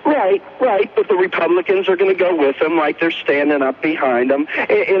 Right, but the Republicans are going to go with him like they're standing up behind him, and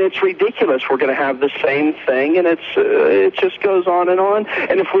it's ridiculous. We're going to have the same thing, and it just goes on.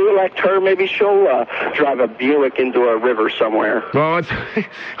 And if we elect her, maybe she'll drive a Buick into a river somewhere. Well,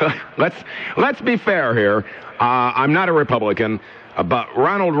 let's be fair here. I'm not a Republican, but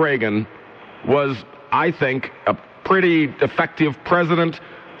Ronald Reagan was, I think, a pretty effective president.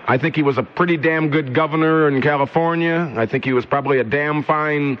 I think he was a pretty damn good governor in California. I think he was probably a damn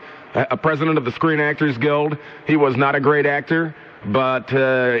fine president of the Screen Actors Guild. He was not a great actor, but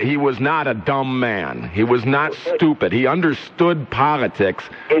he was not a dumb man. He was not stupid. He understood politics.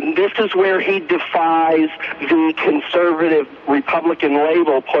 And this is where he defies the conservative Republican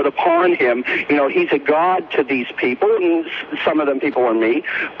label put upon him. You know, he's a god to these people, and some of them people are me.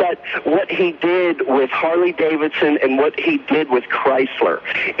 But what he did with Harley Davidson and what he did with Chrysler,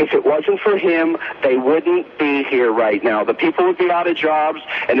 if it wasn't for him, they wouldn't be here right now. The people would be out of jobs,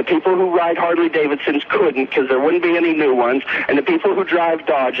 and the people who ride Harley Davidsons couldn't because there wouldn't be any new ones, and the people who drive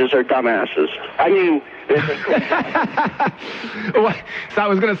Dodges are dumbasses. I mean... So I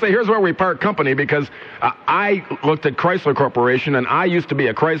was going to say, here's where we part company, because I looked at Chrysler Corporation, and I used to be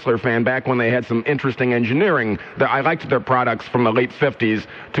a Chrysler fan back when they had some interesting engineering. I liked their products from the late 50s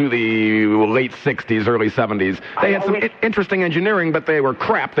to the late 60s, early 70s. They had some interesting engineering, but they were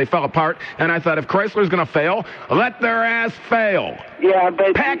crap. They fell apart, and I thought, if Chrysler's going to fail, let their ass fail. Yeah,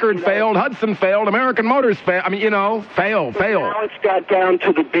 but... Packard failed, Hudson failed, American Motors failed. I mean, you know, fail. Now it's got down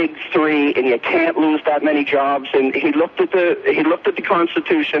to the big three, and you can't lose that that many jobs, and he looked at the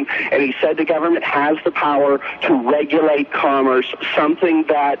Constitution, and he said the government has the power to regulate commerce, something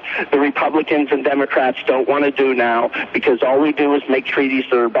that the Republicans and Democrats don't want to do now, because all we do is make treaties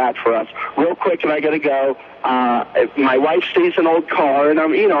that are bad for us. Real quick, and I got to go. My wife sees an old car, and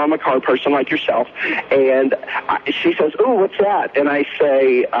I'm a car person like yourself, and she says, "Ooh, what's that?" And I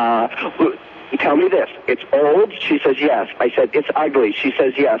say, "Tell me this. It's old?" She says, "Yes." I said, "It's ugly." She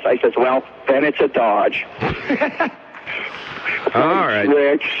says, "Yes." I says, "Well, then it's a Dodge." All right.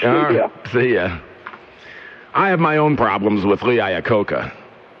 Rich. See ya. I have my own problems with Lee Iacocca.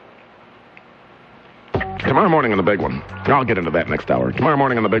 Tomorrow morning on the big one. I'll get into that next hour. Tomorrow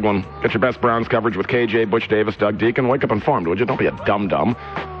morning on the big one. Get your best Browns coverage with KJ, Butch Davis, Doug Deacon. Wake up informed, would you? Don't be a dum-dum.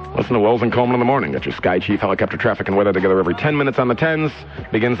 Listen to Wells and Coleman in the morning. Get your Sky Chief helicopter traffic and weather together every 10 minutes on the 10s.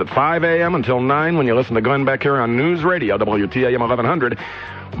 Begins at 5 a.m. until 9 when you listen to Glenn back here on News Radio, WTAM 1100.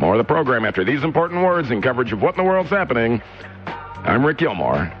 More of the program after these important words in coverage of what in the world's happening. I'm Rick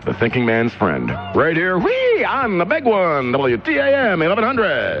Gilmore, the thinking man's friend. Right here, on the big one, WTAM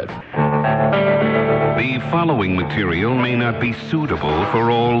 1100. The following material may not be suitable for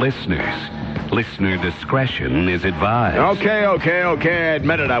all listeners. Listener discretion is advised. Okay. I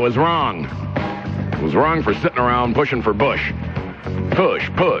admit it. I was wrong. I was wrong for sitting around pushing for Bush. Push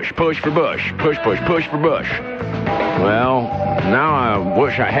for Bush. Push for Bush. Well, now I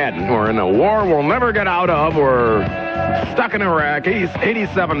wish I hadn't. We're in a war we'll never get out of. We're stuck in Iraq. He's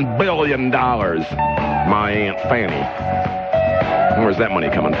 $87 billion. My Aunt Fanny. Where's that money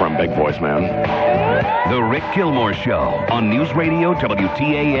coming from, big voice man? The Rick Gilmore Show on News Radio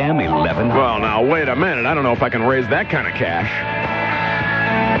WTAM 1100. Well, now, wait a minute. I don't know if I can raise that kind of cash.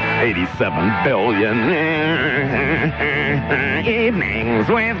 $87 billion. Evenings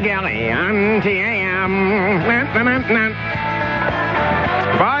with Gilly on TAM.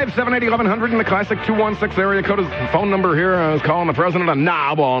 578-1100 in the classic 216 area code is the phone number here. I was calling the president a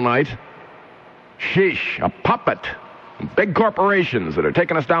knob all night. Sheesh, a puppet. Big corporations that are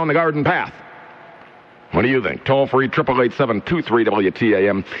taking us down the garden path. What do you think? Toll-free,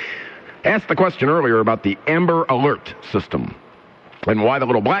 888-723-WTAM. Asked the question earlier about the Amber Alert system and why the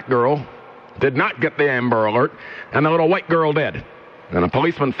little black girl did not get the Amber Alert and the little white girl did. And a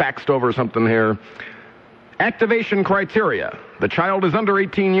policeman faxed over something here. Activation criteria. The child is under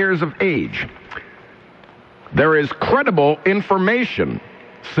 18 years of age. There is credible information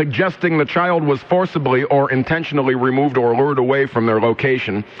suggesting the child was forcibly or intentionally removed or lured away from their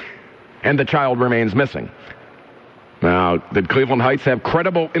location, and the child remains missing. Now, did Cleveland Heights have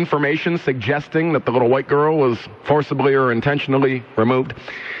credible information suggesting that the little white girl was forcibly or intentionally removed?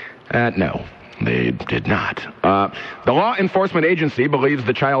 No, they did not. The law enforcement agency believes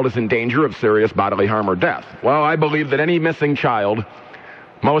the child is in danger of serious bodily harm or death. Well, I believe that any missing child,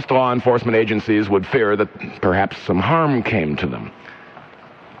 most law enforcement agencies would fear that perhaps some harm came to them.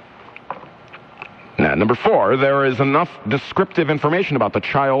 Now, number 4, there is enough descriptive information about the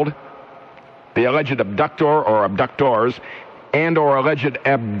child, the alleged abductor or abductors, and or alleged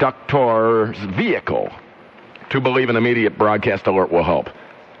abductor's vehicle to believe an immediate broadcast alert will help.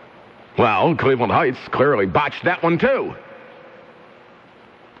 Well, Cleveland Heights clearly botched that one too,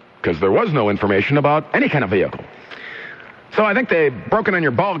 because there was no information about any kind of vehicle. So I think they've broken on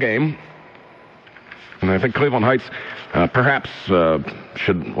your ball game, and I think Cleveland Heights perhaps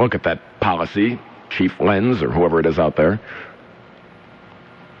should look at that policy, Chief Lenz or whoever it is out there.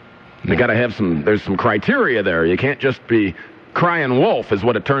 They got to have there's some criteria there. You can't just be crying wolf is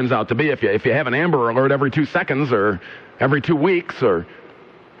what it turns out to be if you have an Amber Alert every 2 seconds or every 2 weeks, or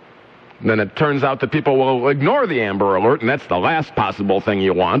then it turns out that people will ignore the Amber Alert, and that's the last possible thing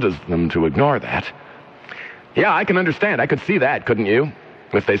you want is them to ignore that. Yeah, I can understand. I could see that, couldn't you?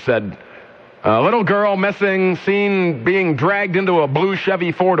 If they said, a little girl missing, seen being dragged into a blue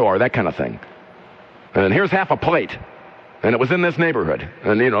Chevy 4-door, that kind of thing. And here's half a plate. And it was in this neighborhood.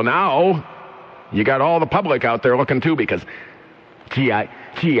 And, now you got all the public out there looking too, because, I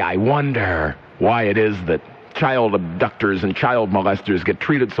wonder why it is that child abductors and child molesters get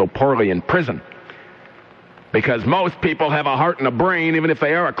treated so poorly in prison. Because most people have a heart and a brain, even if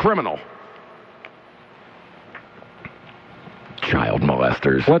they are a criminal. Child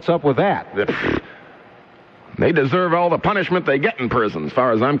molesters. What's up with that? They deserve all the punishment they get in prison, as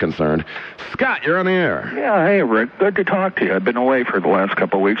far as I'm concerned. Scott, you're on the air. Yeah, hey, Rick. Good to talk to you. I've been away for the last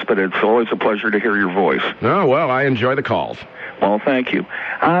couple of weeks, but it's always a pleasure to hear your voice. Oh, well, I enjoy the calls. Well, thank you.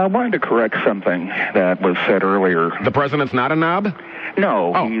 I wanted to correct something that was said earlier. The president's not a knob?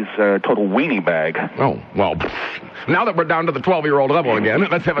 No, he's a total weenie bag. Oh, well, now that we're down to the 12-year-old level again,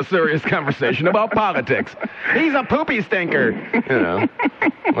 let's have a serious conversation about politics. He's a poopy stinker.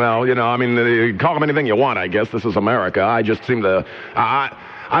 Well, I mean, call him anything you want, I guess. This is America. I just seem to...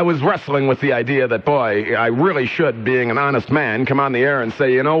 I was wrestling with the idea that, boy, I really should, being an honest man, come on the air and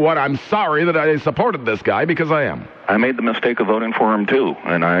say, you know what, I'm sorry that I supported this guy, because I am. I made the mistake of voting for him, too,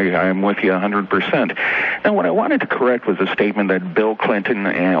 and I'm with you 100%. Now, what I wanted to correct was a statement that Bill Clinton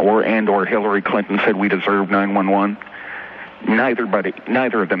or Hillary Clinton said we deserve 911. Neither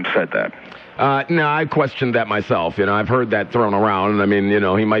of them said that. No, I questioned that myself. I've heard that thrown around. I mean,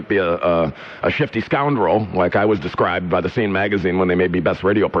 he might be a shifty scoundrel, like I was described by the Scene magazine when they made me Best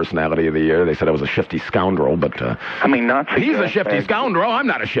Radio Personality of the Year. They said I was a shifty scoundrel, but... I mean, Nazi he's a shifty scoundrel. I'm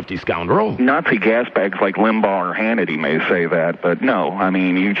not a shifty scoundrel. Nazi gas bags like Limbaugh or Hannity may say that, but no. I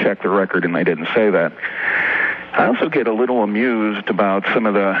mean, you check the record and they didn't say that. I also get a little amused about some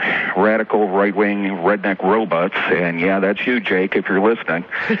of the radical right-wing redneck robots, and yeah, that's you, Jake, if you're listening.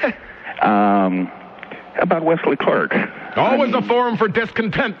 About Wesley Clark. Always a forum for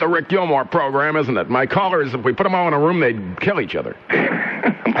discontent, the Rick Gilmore program, isn't it? My callers, if we put them all in a room, they'd kill each other.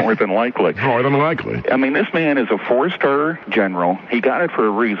 More than likely. More than likely. I mean, this man is a 4-star general. He got it for a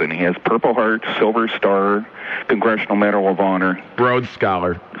reason. He has Purple Heart, Silver Star, Congressional Medal of Honor. Rhodes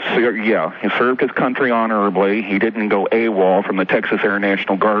Scholar. So, yeah, he served his country honorably. He didn't go AWOL from the Texas Air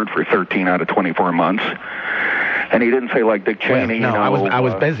National Guard for 13 out of 24 months. And he didn't say like Dick Cheney. No, I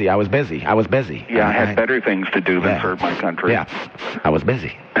was busy. Yeah, I had better things to do than serve my country. Yeah, I was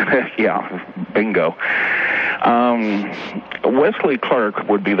busy. Yeah, bingo. Wesley Clark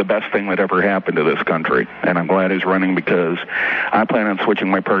would be the best thing that ever happened to this country, and I'm glad he's running because I plan on switching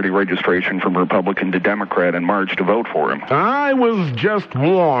my party registration from Republican to Democrat in March to vote for him. I was just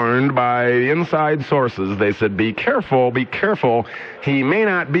warned by inside sources. They said, be careful, he may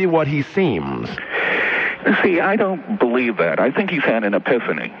not be what he seems. See, I don't believe that. I think he's had an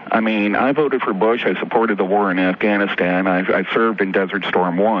epiphany. I mean, I voted for Bush. I supported the war in Afghanistan. I served in Desert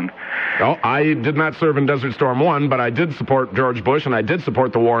Storm 1. Well, I did not serve in Desert Storm 1, but I did support George Bush, and I did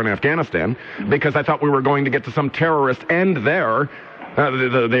support the war in Afghanistan because I thought we were going to get to some terrorist end there.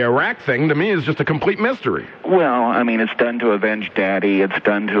 The Iraq thing, to me, is just a complete mystery. Well, I mean, it's done to avenge Daddy. It's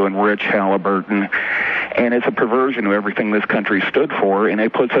done to enrich Halliburton. And it's a perversion of everything this country stood for, and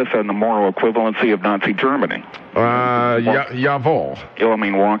it puts us on the moral equivalency of Nazi Germany. Jawohl. I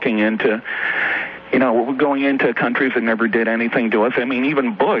mean, walking into... we're going into countries that never did anything to us. I mean,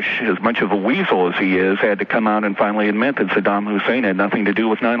 even Bush, as much of a weasel as he is, had to come out and finally admit that Saddam Hussein had nothing to do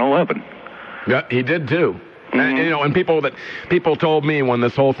with 9/11. Yeah, he did, too. And people told me when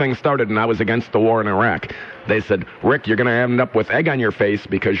this whole thing started and I was against the war in Iraq, they said, Rick, you're going to end up with egg on your face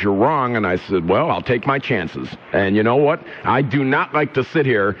because you're wrong. And I said, well, I'll take my chances. And you know what? I do not like to sit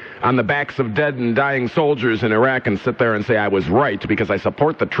here on the backs of dead and dying soldiers in Iraq and sit there and say I was right because I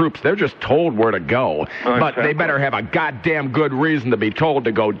support the troops. They're just told where to go. But they better have a goddamn good reason to be told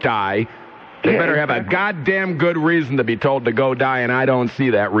to go die. They better have a goddamn good reason to be told to go die, and I don't see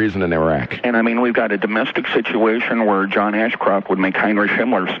that reason in Iraq. And, I mean, we've got a domestic situation where John Ashcroft would make Heinrich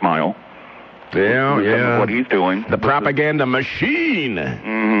Himmler smile. Yeah. What he's doing. The propaganda machine.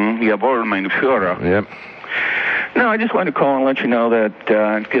 Jawohl, mein Führer. Yep. No, I just wanted to call and let you know that,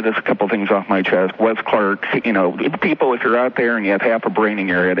 get us a couple things off my chest. Wes Clark, people, if you're out there and you have half a brain in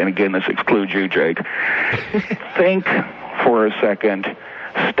your head, and again, this excludes you, Jake, think for a second,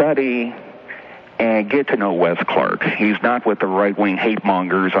 study, and get to know Wes Clark. He's not with the right-wing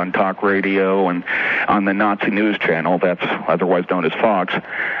hate-mongers on talk radio and on the Nazi news channel, that's otherwise known as Fox,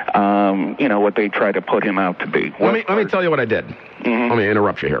 what they try to put him out to be. Let me tell you what I did. Let me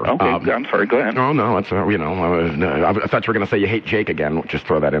interrupt you here. Okay, I'm sorry, go ahead. No, it's, I thought you were going to say you hate Jake again. Just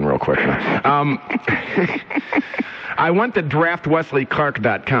throw that in real quick. I went to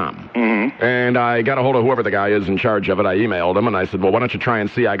draftwesleyclark.com, and I got a hold of whoever the guy is in charge of it. I emailed him, and I said, well, why don't you try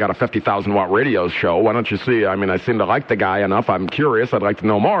and see? I got a 50,000-watt radio show. Why don't you see? I mean, I seem to like the guy enough. I'm curious. I'd like to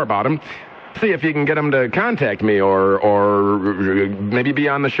know more about him. see if you can get them to contact me or maybe be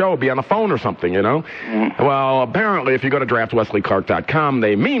on the show, be on the phone or something, you know? Well, apparently, if you go to draftwesleyclark.com,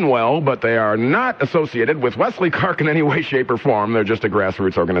 they mean well, but they are not associated with Wesley Clark in any way, shape, or form. They're just a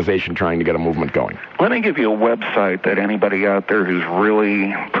grassroots organization trying to get a movement going. Let me give you a website that anybody out there who's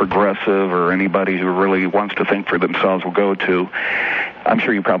really progressive or anybody who really wants to think for themselves will go to. I'm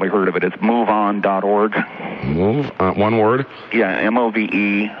sure you probably heard of it. It's moveon.org. One word? Yeah,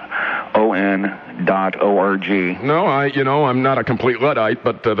 MOVEON.org. No, I'm not a complete Luddite,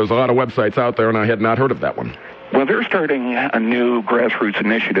 but there's a lot of websites out there, and I had not heard of that one. Well, they're starting a new grassroots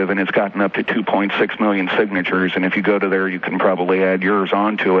initiative, and it's gotten up to 2.6 million signatures, and if you go to there, you can probably add yours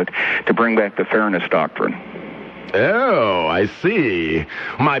onto it to bring back the fairness doctrine. Oh, I see.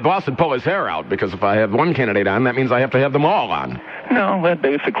 My boss would pull his hair out, because if I have one candidate on, that means I have to have them all on. No, that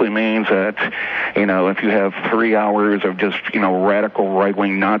basically means that, if you have 3 hours of just, radical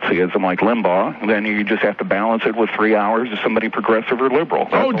right-wing Nazism like Limbaugh, then you just have to balance it with 3 hours of somebody progressive or liberal.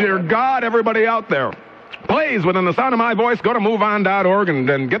 Oh, dear God, everybody out there. Please, within the sound of my voice, go to moveon.org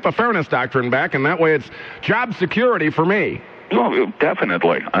and get the fairness doctrine back, and that way it's job security for me. Well,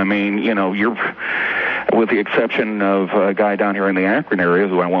 definitely. I mean, you're, with the exception of a guy down here in the Akron area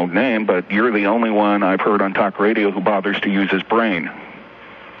who I won't name, but you're the only one I've heard on talk radio who bothers to use his brain.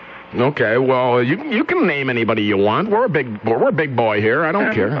 Okay, well, you can name anybody you want. We're a big boy here. I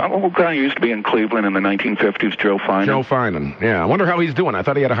don't care. A guy used to be in Cleveland in the 1950s, Joe Finan. Joe Finan, yeah. I wonder how he's doing. I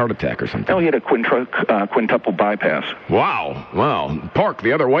thought he had a heart attack or something. No, he had a quintuple bypass. Wow. Well, pork,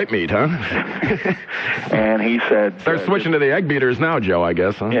 the other white meat, huh? And he said... They're switching to the egg beaters now, Joe, I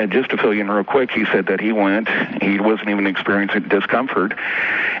guess, huh? Yeah, just to fill you in real quick, he said that he wasn't even experiencing discomfort,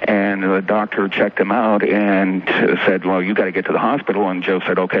 and the doctor checked him out and said, well, you got to get to the hospital, and Joe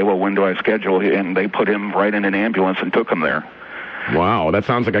said, okay, well, when do I schedule? And they put him right in an ambulance and took him there. Wow, that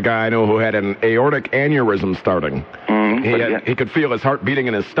sounds like a guy I know who had an aortic aneurysm starting. He could feel his heart beating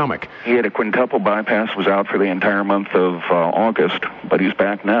in his stomach. He had a quintuple bypass, was out for the entire month of August, but he's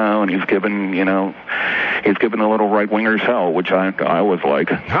back now, and he's given the little right-wingers hell, which I was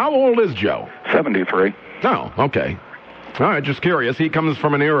like. How old is Joe? 73. Oh, okay. All right, just curious. He comes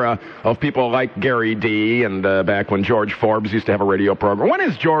from an era of people like Gary D. and back when George Forbes used to have a radio program. When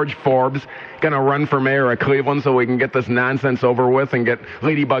is George Forbes going to run for mayor of Cleveland so we can get this nonsense over with and get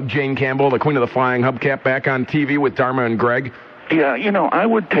Ladybug Jane Campbell, the queen of the flying hubcap, back on TV with Dharma and Greg? Yeah, I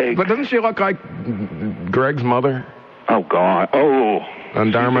would take... But doesn't she look like Greg's mother? Oh, God. Oh.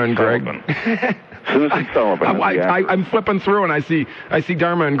 On Dharma and Greg? Susan Sullivan. I'm flipping through and I see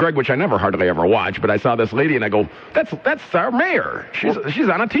Dharma and Greg, which I never hardly ever watch, but I saw this lady and I go, that's our mayor. She's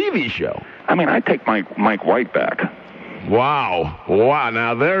on a TV show. I mean, I'd take Mike White back. Wow.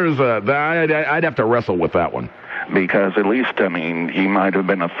 Now I'd have to wrestle with that one. Because at least, he might have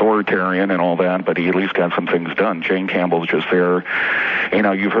been authoritarian and all that, but he at least got some things done. Jane Campbell's just there.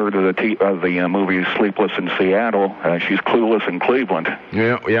 You've heard of the movie Sleepless in Seattle. She's clueless in Cleveland.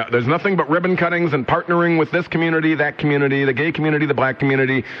 Yeah. There's nothing but ribbon cuttings and partnering with this community, that community, the gay community, the black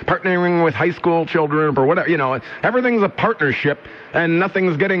community, partnering with high school children or whatever. Everything's a partnership and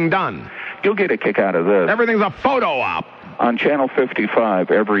nothing's getting done. You'll get a kick out of this. Everything's a photo op. On Channel 55,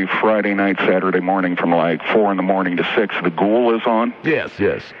 every Friday night, Saturday morning from like 4 in the morning to 6, The Ghoul is on. Yes.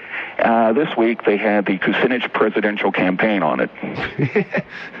 This week, they had the Kucinich presidential campaign on it.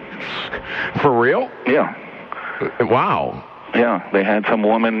 For real? Yeah. Wow. Yeah, they had some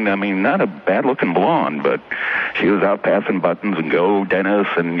woman, not a bad-looking blonde, but she was out passing buttons and go, Dennis,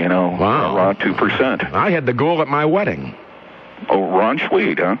 and, wow. 2%. I had the Ghoul at my wedding. Oh, Ron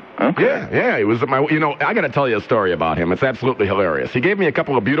Schweid, huh? Okay. Yeah, he was at my, I got to tell you a story about him. It's absolutely hilarious. He gave me a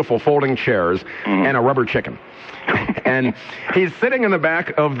couple of beautiful folding chairs and a rubber chicken. And he's sitting in the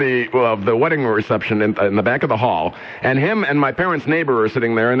back of the wedding reception in the back of the hall, and him and my parents' neighbor are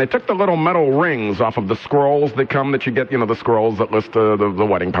sitting there, and they took the little metal rings off of the scrolls that you get, the scrolls that list the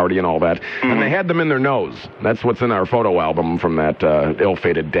wedding party and all that, and they had them in their nose. That's what's in our photo album from that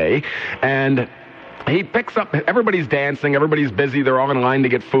ill-fated day. And he picks up, everybody's dancing, everybody's busy, they're all in line to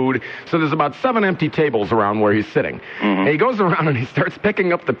get food, so there's about 7 empty tables around where he's sitting. And he goes around and he starts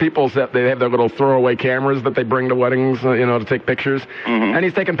picking up the people's, they have their little throwaway cameras that they bring to weddings, to take pictures. And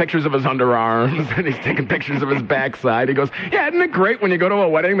he's taking pictures of his underarms, and he's taking pictures of his backside. He goes, yeah, isn't it great when you go to a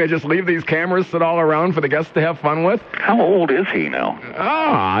wedding, they just leave these cameras sit all around for the guests to have fun with? How old is he now? Oh,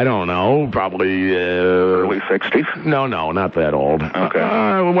 I don't know, probably... early 60s? No, not that old. Okay.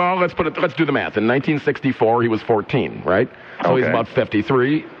 Well, let's do the math. In 1964, he was 14, right? So he's about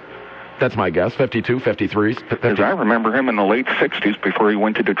 53. That's my guess. 52, 53. Because I remember him in the late 60s before he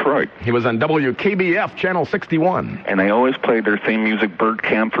went to Detroit. He was on WKBF, Channel 61. And they always played their theme music, Burt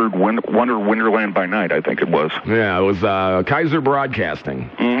Camford, Wonderland by Night, I think it was. Yeah, it was Kaiser Broadcasting.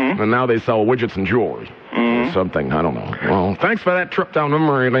 Mm-hmm. And now they sell widgets and jewelry. Mm-hmm. Something, I don't know. Well, thanks for that trip down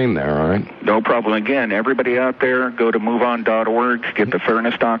memory lane there, all right? No problem. Again, everybody out there, go to moveon.org, get the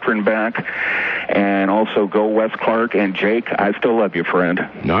Fairness Doctrine back, and also go Wes Clark. And Jake, I still love you, friend.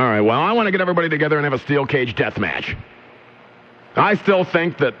 All right, well, I want to get everybody together and have a steel cage death match. I still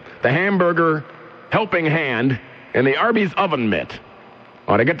think that the hamburger helping hand and the Arby's oven mitt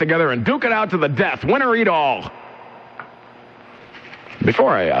ought to get together and duke it out to the death. Winner eat all.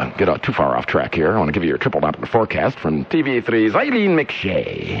 Before I get too far off track here, I want to give you your triple Doppler forecast from TV3's Eileen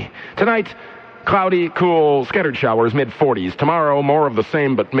McShay. Tonight, cloudy, cool, scattered showers, mid-40s. Tomorrow, more of the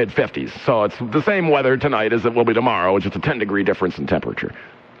same, but mid-50s. So it's the same weather tonight as it will be tomorrow. It's just a 10-degree difference in temperature.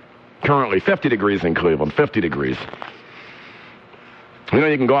 Currently 50 degrees in Cleveland, 50 degrees. You know,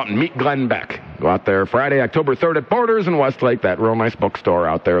 you can go out and meet Glenn Beck. Go out there Friday, October 3rd at Borders in Westlake, that real nice bookstore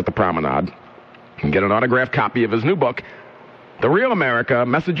out there at the Promenade, and get an autographed copy of his new book, The Real America,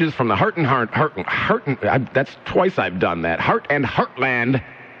 Messages from the Heart and that's twice I've done that, Heart and Heartland.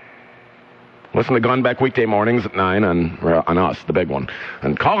 Listen to Glenn Beck weekday mornings at 9 on us, the big one.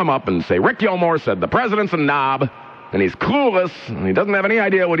 And call him up and say, Rick Gilmour said the president's a knob, and he's clueless, and he doesn't have any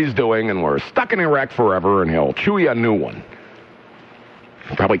idea what he's doing, and we're stuck in Iraq forever, and he'll chew you a new one.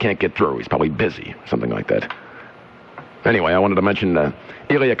 He probably can't get through. He's probably busy, something like that. Anyway, I wanted to mention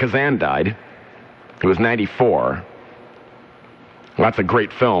Elia Kazan died. He was 94. Lots of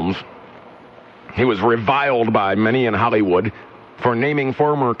great films. He was reviled by many in Hollywood for naming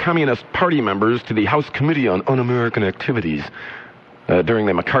former Communist Party members to the House Committee on Un-American Activities during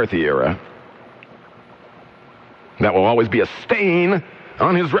the McCarthy era. That will always be a stain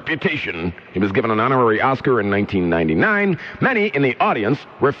on his reputation. He was given an honorary Oscar in 1999. Many in the audience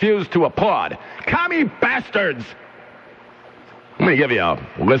refused to applaud. Commie bastards! Let me give you a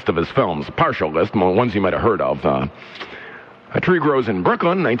list of his films, a partial list, ones you might have heard of. A Tree Grows in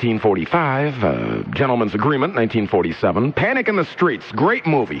Brooklyn, 1945. Gentleman's Agreement, 1947. Panic in the Streets, great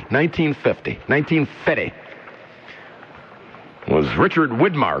movie, 1950. 1950. Was Richard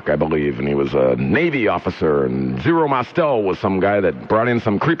Widmark, I believe, and he was a Navy officer, and Zero Mostel was some guy that brought in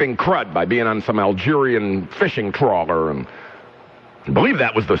some creeping crud by being on some Algerian fishing trawler, and I believe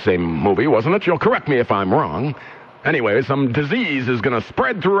that was the same movie, wasn't it? You'll correct me if I'm wrong. Anyway, some disease is going to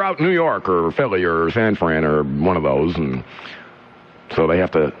spread throughout New York or Philly or San Fran or one of those, and so they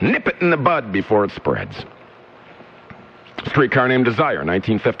have to nip it in the bud before it spreads. Streetcar Named Desire,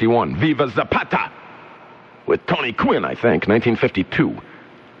 1951. Viva Zapata, with Tony Quinn, I think, 1952.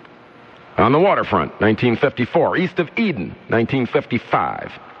 On the Waterfront, 1954. East of Eden,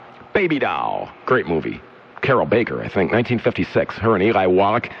 1955. Baby Doll, great movie. Carol Baker, I think, 1956. Her and Eli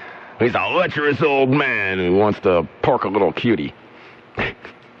Wallach. He's a lecherous old man who wants to pork a little cutie,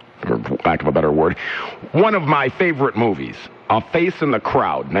 for lack of a better word. One of my favorite movies, A Face in the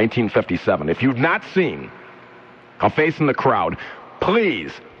Crowd, 1957. If you've not seen A Face in the Crowd,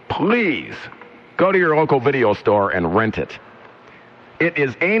 please go to your local video store and rent it. It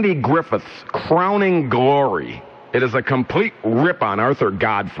is Andy Griffith's crowning glory. It is a complete rip on Arthur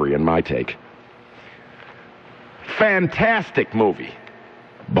Godfrey, in my take. Fantastic movie.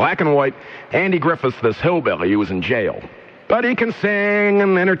 Black and white. Andy Griffith's this hillbilly who was in jail. But he can sing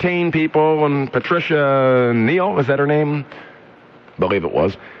and entertain people, and Patricia Neal, is that her name? I believe it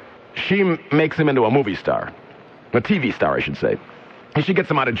was. She makes him into a movie star. A TV star, I should say. And she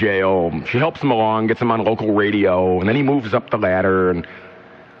gets him out of jail. She helps him along, gets him on local radio, and then he moves up the ladder. And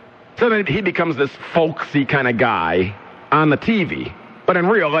so then he becomes this folksy kind of guy on the TV. But in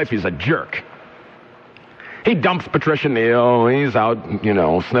real life, he's a jerk. He dumps Patricia Neal. He's out,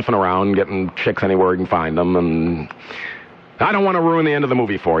 sniffing around, getting chicks anywhere he can find them. And I don't want to ruin the end of the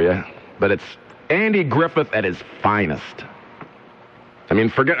movie for you, but it's Andy Griffith at his finest. I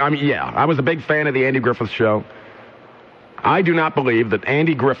was a big fan of the Andy Griffith Show. I do not believe that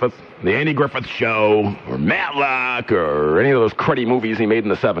Andy Griffith, the Andy Griffith Show, or Matlock, or any of those cruddy movies he made in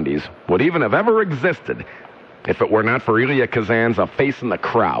the 70s would even have ever existed if it were not for Elia Kazan's A Face in the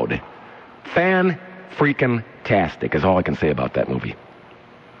Crowd. Fan-freaking-tastic is all I can say about that movie.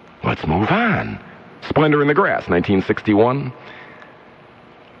 Let's move on. Splendor in the Grass, 1961.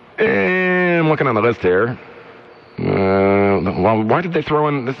 And I'm looking on the list here. Well, why did they throw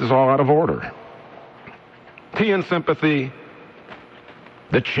in, this is all out of order. Tea and Sympathy,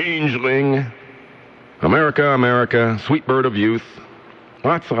 The Changeling, America, America, Sweet Bird of Youth,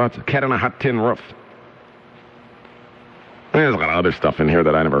 lots of Cat on a Hot Tin Roof. There's a lot of other stuff in here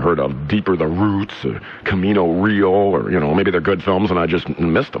that I never heard of. Deeper the Roots, Camino Real, or, maybe they're good films and I just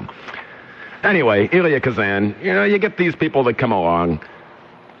missed them. Anyway, Elia Kazan, you get these people that come along.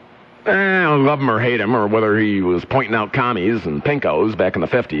 Love him or hate him, or whether he was pointing out commies and pinkos back in the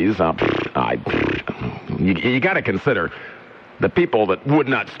 50s. You got to consider the people that would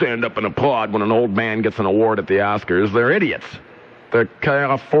not stand up and applaud when an old man gets an award at the Oscars. They're idiots. They're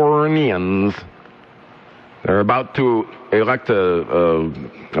Californians. They're about to elect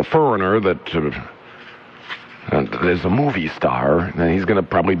a foreigner that is a movie star, and he's going to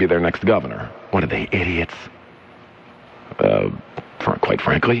probably be their next governor. What are they, idiots? Quite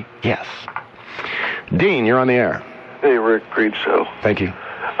frankly, yes. Dean, you're on the air. Hey, Rick, great show. Thank you.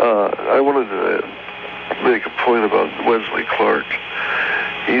 I wanted to make a point about Wesley Clark.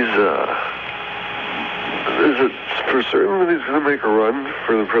 Is it for certain that he's going to make a run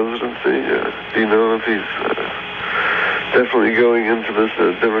for the presidency? Do you know if he's definitely going into this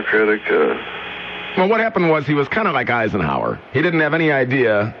Democratic... Well, what happened was he was kind of like Eisenhower. He didn't have any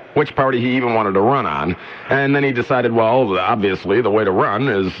idea which party he even wanted to run on, and then he decided, well, obviously the way to run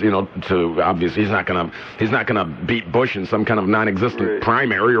is, obviously he's not gonna beat Bush in some kind of non-existent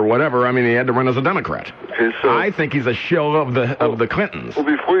primary or whatever. I mean, he had to run as a Democrat. Okay, so I think he's a shill of the Clintons. Well,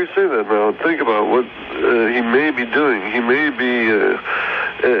 before you say that, now think about what he may be doing. He may be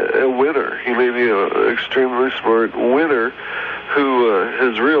a winner. He may be an extremely smart winner who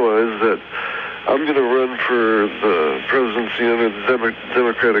has realized that I'm going to run for the presidency under the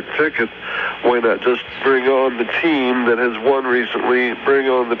Democratic ticket. Why not just bring on the team that has won recently, bring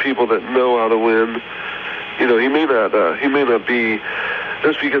on the people that know how to win? He may not be,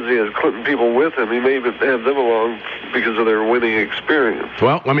 just because he has Clinton people with him, he may have them along because of their winning experience.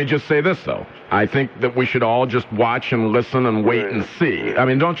 Well, let me just say this, though. I think that we should all just watch and listen and wait and see. I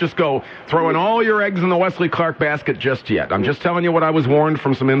mean, don't just go throwing all your eggs in the Wesley Clark basket just yet. I'm just telling you what I was warned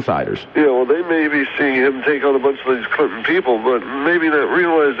from some insiders. Yeah, well, they may be seeing him take on a bunch of these Clinton people, but maybe not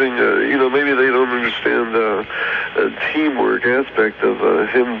realizing, maybe they don't understand the teamwork aspect of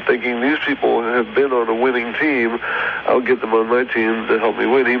him thinking these people have been on a winning team. I'll get them on my team to help me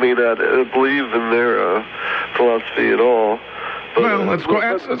win. He may not believe in their philosophy at all. But, well, it's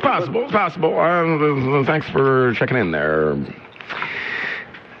possible. It's possible. Thanks for checking in there.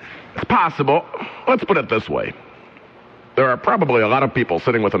 It's possible. Let's put it this way. There are probably a lot of people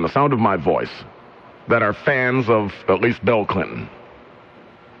sitting within the sound of my voice that are fans of at least Bill Clinton.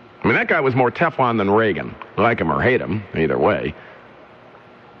 I mean, that guy was more Teflon than Reagan. Like him or hate him, either way.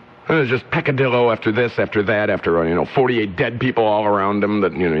 And there's just peccadillo after this, after that, after, 48 dead people all around him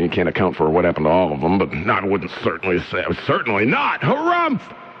that, you can't account for what happened to all of them, but I wouldn't certainly say, certainly not. Harumph!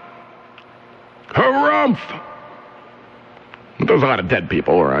 Harumph! There's a lot of dead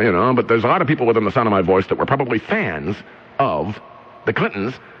people, but there's a lot of people within the sound of my voice that were probably fans of the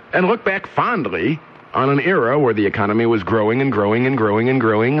Clintons and look back fondly on an era where the economy was growing and growing and growing and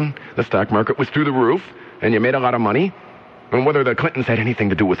growing, and the stock market was through the roof, and you made a lot of money. And whether the Clintons had anything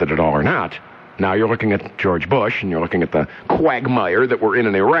to do with it at all or not, now you're looking at George Bush, and you're looking at the quagmire that we're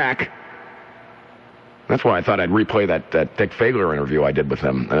in Iraq. That's why I thought I'd replay that Dick Feagler interview I did with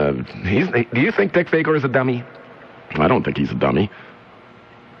him. Do you think Dick Feagler is a dummy? I don't think he's a dummy.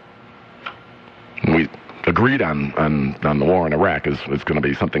 We agreed on the war in Iraq is going to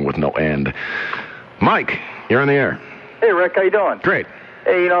be something with no end. Mike, you're on the air. Hey, Rick, how you doing? Great.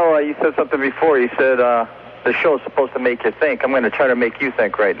 Hey, you said something before. You said the show's supposed to make you think. I'm going to try to make you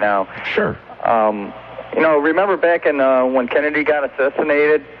think right now. Sure. Remember back in when Kennedy got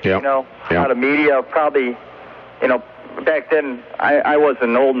assassinated? Yep. How the media probably, back then I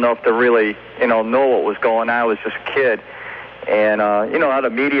wasn't old enough to really, know what was going on. I was just a kid. And, how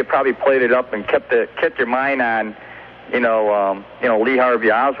the media probably played it up and kept your mind on, Lee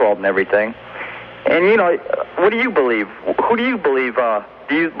Harvey Oswald and everything. And, what do you believe? Who do you believe?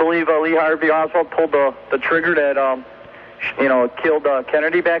 Do you believe Lee Harvey Oswald pulled the trigger that, killed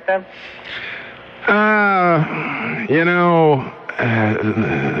Kennedy back then?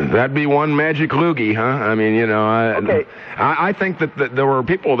 That'd be one magic loogie, huh? I mean, okay. I think that there were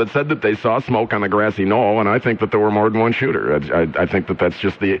people that said that they saw smoke on the grassy knoll, and I think that there were more than one shooter. I think that that's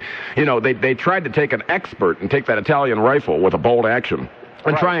just they tried to take an expert and take that Italian rifle with a bolt action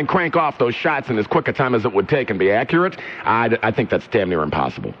and try and crank off those shots in as quick a time as it would take and be accurate. I think that's damn near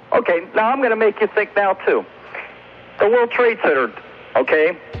impossible. Okay, now I'm going to make you think now, too. The World Trade Center,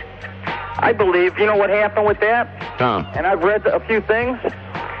 okay? I believe, what happened with that? And I've read a few things.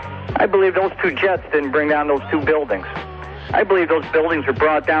 I believe those two jets didn't bring down those two buildings. I believe those buildings were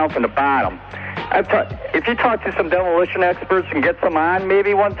brought down from the bottom. If you talk to some demolition experts and get some on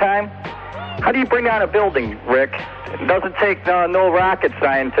maybe one time, how do you bring down a building, Rick? It doesn't take no rocket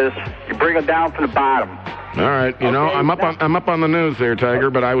scientist. You bring them down from the bottom. All right, you know, I'm up on the news there, Tiger,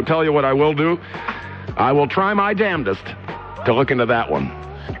 but I will tell you what I will do. I will try my damnedest to look into that one.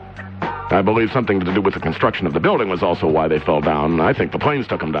 I believe something to do with the construction of the building was also why they fell down. I think the planes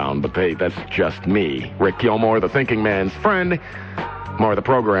took them down, but hey, that's just me. Rick Gilmour, the thinking man's friend. More of the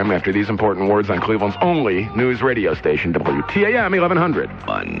program after these important words on Cleveland's only news radio station, WTAM 1100.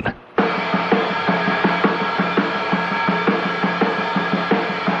 Fun.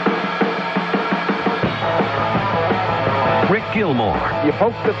 Rick Gilmour. You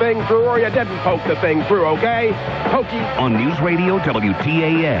poked the thing through or you didn't poke the thing through, okay? Pokey. On News Radio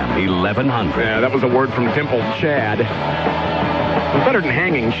WTAM 1100. Yeah, that was a word from Dimpled Chad. It was better than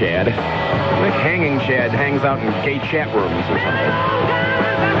Hanging Chad. I think Hanging Chad hangs out in gay chat rooms or something.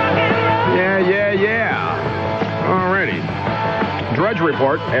 Yeah. Alrighty. Drudge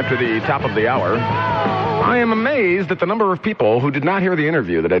Report after the top of the hour. I am amazed at the number of people who did not hear the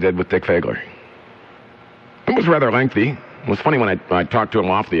interview that I did with Dick Feagler. It was rather lengthy. It was funny when I talked to him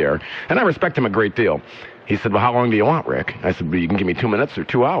off the air, and I respect him a great deal. He said, well, how long do you want, Rick? I said, well, you can give me 2 minutes or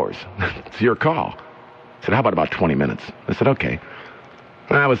 2 hours. It's your call. He said, how about 20 minutes? I said, okay.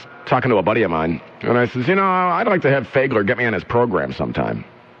 And I was talking to a buddy of mine, and I says, you know, I'd like to have Feagler get me on his program sometime.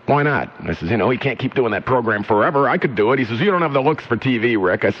 Why not? And I says, you know, he can't keep doing that program forever. I could do it. He says, you don't have the looks for TV,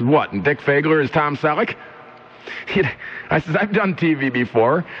 Rick. I said, what, and Dick Feagler is Tom Selleck? I says, I've done TV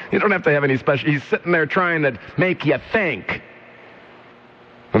before. You don't have to have any special... He's sitting there trying to make you think.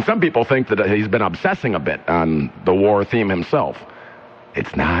 And some people think that he's been obsessing a bit on the war theme himself.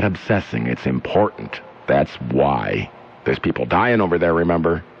 It's not obsessing. It's important. That's why. There's people dying over there,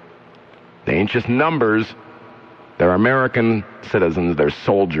 remember? They ain't just numbers. They're American citizens. They're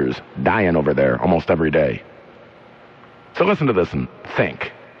soldiers dying over there almost every day. So listen to this and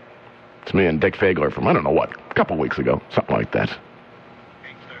think. It's me and Dick Feagler from, I don't know what, a couple weeks ago, something like that.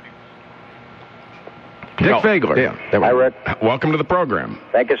 Dick Feagler. Yeah. Hi, Rick. Welcome to the program.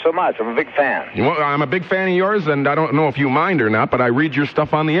 Thank you so much. I'm a big fan. I'm a big fan of yours, and I don't know if you mind or not, but I read your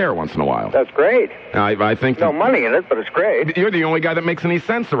stuff on the air once in a while. That's great. I think... No money in it, but it's great. You're the only guy that makes any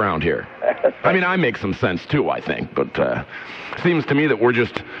sense around here. I mean, I make some sense, too, I think, but it seems to me that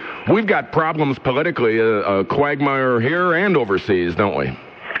we've got problems politically, a quagmire here and overseas, don't we?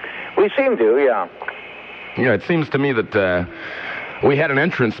 We seem to, yeah. Yeah, it seems to me that we had an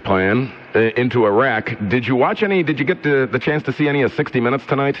entrance plan into Iraq. Did you get the chance to see any of 60 Minutes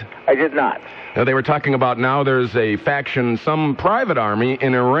tonight? I did not. They were talking about now there's a faction, some private army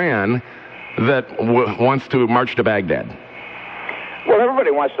in Iran that wants to march to Baghdad. Well, everybody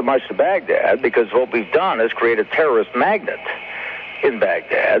wants to march to Baghdad because what we've done is create a terrorist magnet in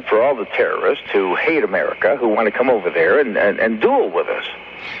Baghdad for all the terrorists who hate America, who want to come over there and duel with us.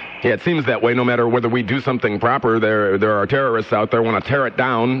 Yeah, it seems that way. No matter whether we do something proper, there are terrorists out there who want to tear it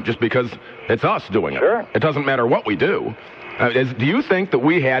down just because it's us doing it. Sure. It doesn't matter what we do. Do you think that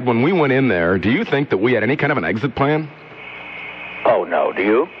we had, when we went in there, do you think that we had any kind of an exit plan? Oh, no. Do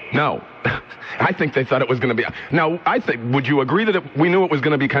you? No. I think they thought it was going to be... Now, would you agree that we knew it was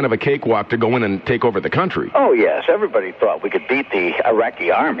going to be kind of a cakewalk to go in and take over the country? Oh, yes. Everybody thought we could beat the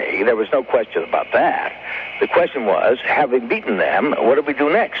Iraqi army. There was no question about that. The question was, having beaten them, what do we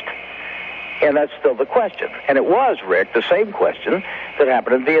do next? And that's still the question. And it was, Rick, the same question that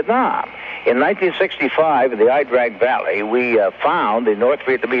happened in Vietnam. In 1965, in the Idrag Valley, we found the North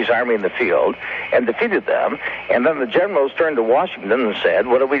Vietnamese army in the field and defeated them. And then the generals turned to Washington and said,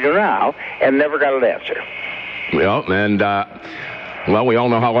 what do we do now? And never got an answer. Well, and... Well, we all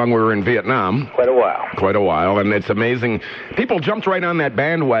know how long we were in Vietnam. Quite a while, and it's amazing. People jumped right on that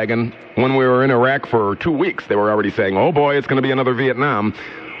bandwagon when we were in Iraq for 2 weeks. They were already saying, oh, boy, it's going to be another Vietnam.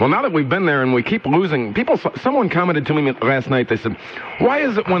 Well, now that we've been there and we keep losing... Someone commented to me last night, they said, why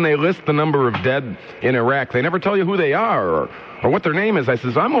is it when they list the number of dead in Iraq, they never tell you who they are or what their name is? I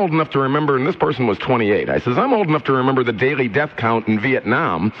says, I'm old enough to remember, and this person was 28. I says, I'm old enough to remember the daily death count in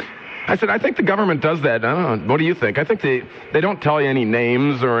Vietnam. I said, I think the government does that. I don't know. What do you think? I think they don't tell you any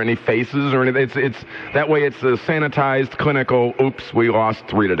names or any faces or anything. It's that way it's a sanitized, clinical, oops, we lost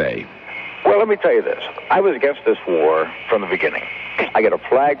 3 today. Well, let me tell you this. I was against this war from the beginning. I got a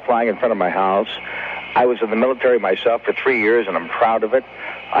flag flying in front of my house. I was in the military myself for 3 years, and I'm proud of it.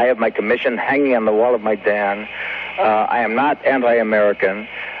 I have my commission hanging on the wall of my den. I am not anti-American.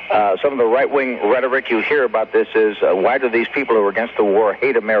 Some of the right-wing rhetoric you hear about this is, why do these people who are against the war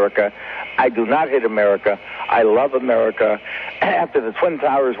hate America? I do not hate America. I love America. After the Twin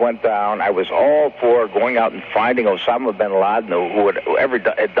Towers went down, I was all for going out and finding Osama bin Laden, who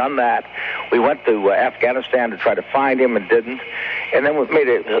had done that. We went to Afghanistan to try to find him and didn't. And then we made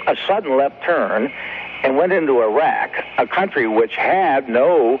a sudden left turn and went into Iraq, a country which had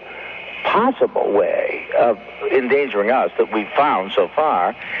no possible way of endangering us that we've found so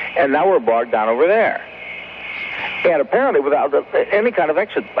far, and now we're bogged down over there. And apparently without any kind of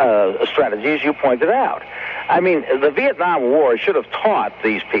exit strategy, as you pointed out. I mean, the Vietnam War should have taught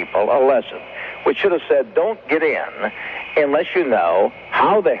these people a lesson, which should have said, don't get in unless you know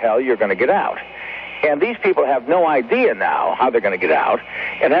how the hell you're going to get out. And these people have no idea now how they're going to get out.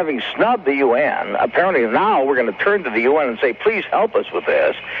 And having snubbed the UN, apparently now we're going to turn to the UN and say, please help us with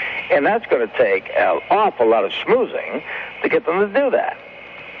this. And that's going to take an awful lot of schmoozing to get them to do that.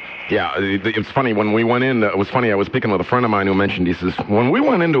 Yeah, it's funny, when we went in, it was funny, I was speaking with a friend of mine who mentioned, he says, when we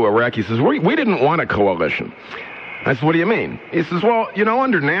went into Iraq, he says, we didn't want a coalition. I said, what do you mean? He says, well, you know,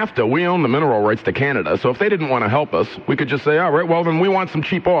 under NAFTA, we own the mineral rights to Canada, so if they didn't want to help us, we could just say, all right, well, then we want some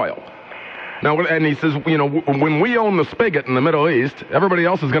cheap oil. Now, and he says, you know, when we own the spigot in the Middle East, everybody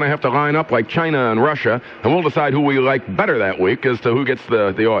else is going to have to line up like China and Russia, and we'll decide who we like better that week as to who gets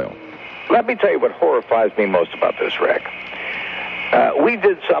the oil. Let me tell you what horrifies me most about this, Rick. We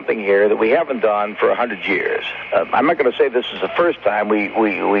did something here that we haven't done for 100 years. I'm not going to say this is the first time we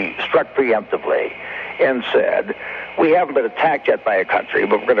struck preemptively and said, we haven't been attacked yet by a country,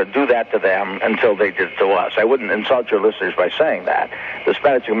 but we're going to do that to them until they did it to us. I wouldn't insult your listeners by saying that. The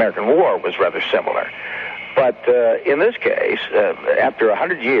Spanish-American War was rather similar. But in this case, after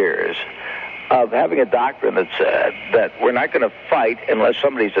 100 years of having a doctrine that said that we're not going to fight unless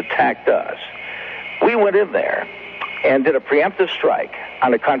somebody's attacked us, we went in there and did a preemptive strike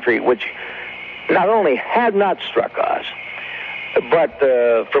on a country which not only had not struck us, but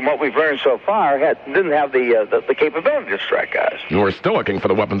from what we've learned so far, didn't have the capability to strike us. And we're still looking for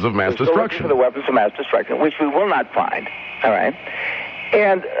the weapons of mass destruction. Looking for the weapons of mass destruction, which we will not find. All right?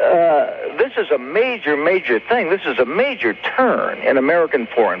 And this is a major, major thing. This is a major turn in American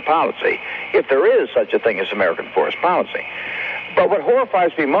foreign policy, if there is such a thing as American foreign policy. But what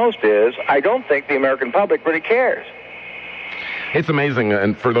horrifies me most is I don't think the American public really cares. It's amazing,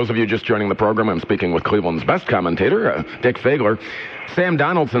 and for those of you just joining the program, I'm speaking with Cleveland's best commentator, Dick Feagler. Sam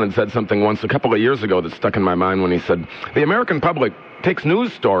Donaldson had said something once a couple of years ago that stuck in my mind when he said, the American public takes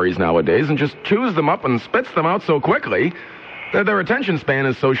news stories nowadays and just chews them up and spits them out so quickly that their attention span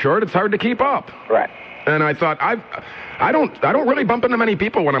is so short it's hard to keep up. Right. And I thought, I don't really bump into many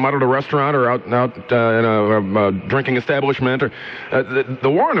people when I'm out at a restaurant or out in a drinking establishment. Or the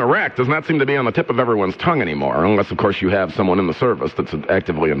war in Iraq does not seem to be on the tip of everyone's tongue anymore, unless, of course, you have someone in the service that's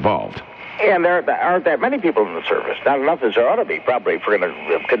actively involved. And there aren't that many people in the service. Not enough as there ought to be, probably, if we're going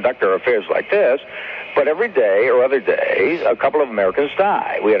to conduct our affairs like this. But every day or other day, a couple of Americans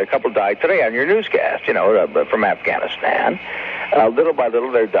die. We had a couple die today on your newscast, you know, from Afghanistan. Little by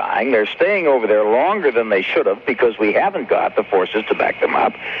little, they're dying. They're staying over there longer than they should have because we haven't got the forces to back them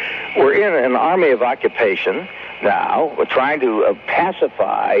up. We're in an army of occupation now. We're trying to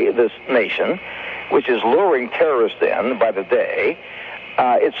pacify this nation, which is luring terrorists in by the day.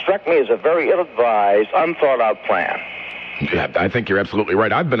 It struck me as a very ill-advised, unthought-out plan. Yeah, I think you're absolutely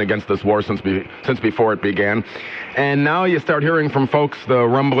right. I've been against this war since before it began. And now you start hearing from folks the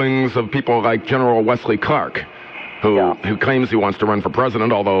rumblings of people like General Wesley Clark, who claims he wants to run for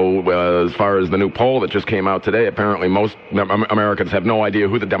president, although as far as the new poll that just came out today, apparently most Americans have no idea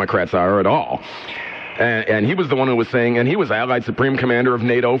who the Democrats are at all. And he was the one who was saying, and he was Allied Supreme Commander of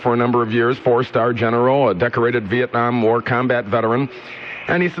NATO for a number of years, 4-star general, a decorated Vietnam War combat veteran.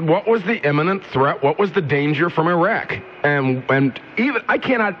 And he said, what was the imminent threat? What was the danger from Iraq? And even I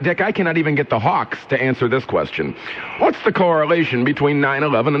cannot even get the Hawks to answer this question. What's the correlation between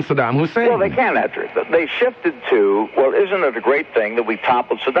 9/11 and Saddam Hussein? Well, they can't answer it. They shifted to, well, isn't it a great thing that we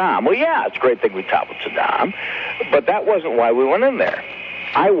toppled Saddam? Well, yeah, it's a great thing we toppled Saddam, but that wasn't why we went in there.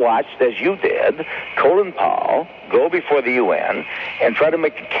 I watched, as you did, Colin Powell go before the UN and try to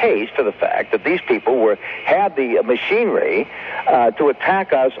make a case to the fact that these people had the machinery to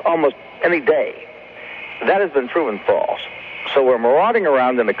attack us almost any day. That has been proven false. So we're marauding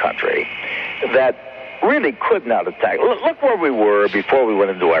around in a country that really could not attack. Look where we were before we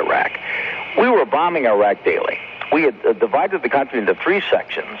went into Iraq. We were bombing Iraq daily. We had divided the country into 3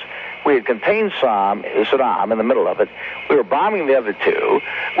 sections. We had contained Saddam in the middle of it. We were bombing the other 2.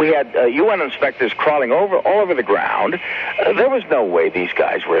 We had UN inspectors crawling all over the ground. There was no way these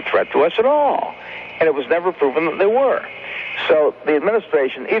guys were a threat to us at all. And it was never proven that they were. So the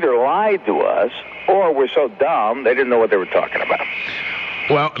administration either lied to us or were so dumb they didn't know what they were talking about.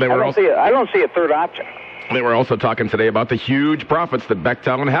 Well, they were I don't see a third option. They were also talking today about the huge profits that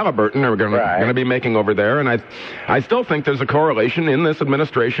Bechtel and Halliburton are going to be making over there, and I still think there's a correlation in this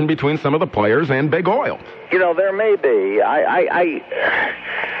administration between some of the players and big oil. You know, there may be. I'm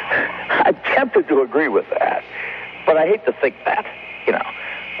tempted to agree with that, but I hate to think that. You know,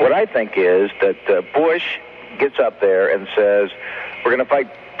 what I think is that Bush gets up there and says, we're going to fight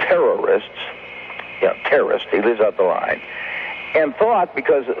terrorists. Terrorists. He leaves out the line. And thought,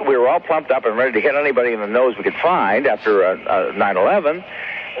 because we were all pumped up and ready to hit anybody in the nose we could find after 9/11,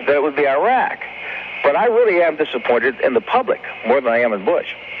 that it would be Iraq. But I really am disappointed in the public more than I am in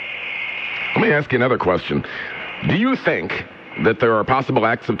Bush. Let me ask you another question. Do you think that there are possible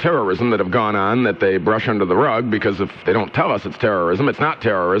acts of terrorism that have gone on that they brush under the rug because if they don't tell us it's terrorism, it's not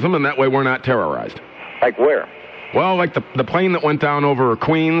terrorism, and that way we're not terrorized? Like where? Well, like the plane that went down over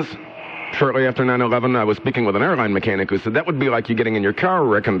Queens shortly after 9/11, I was speaking with an airline mechanic who said that would be like you getting in your car,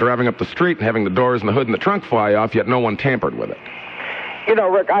 Rick, and driving up the street and having the doors and the hood and the trunk fly off, yet no one tampered with it. You know,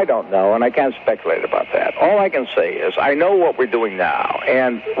 Rick, I don't know, and I can't speculate about that. All I can say is I know what we're doing now,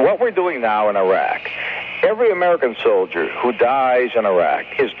 and what we're doing now in Iraq, every American soldier who dies in Iraq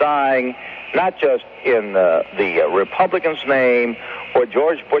is dying not just in the Republicans' name or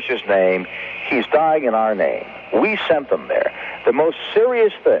George Bush's name, he's dying in our name. We sent them there. The most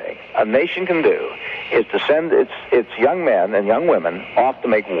serious thing a nation can do is to send its young men and young women off to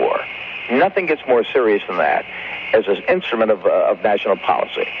make war. Nothing gets more serious than that as an instrument of national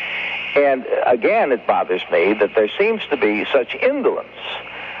policy. And again, it bothers me that there seems to be such indolence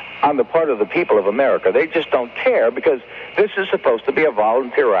on the part of the people of America. They just don't care because this is supposed to be a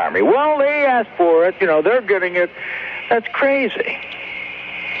volunteer army. Well, they asked for it. You know, they're getting it. That's crazy.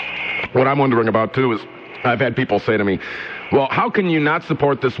 What I'm wondering about, too, is I've had people say to me, well, how can you not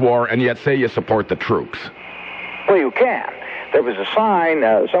support this war and yet say you support the troops? Well, you can. There was a sign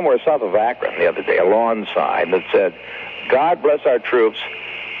somewhere south of Akron the other day, a lawn sign that said, God bless our troops,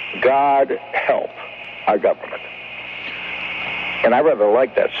 God help our government. And I rather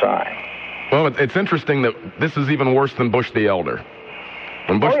like that sign. Well, it's interesting that this is even worse than Bush the Elder.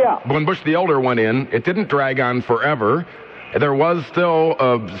 When Bush the Elder went in, it didn't drag on forever. There was still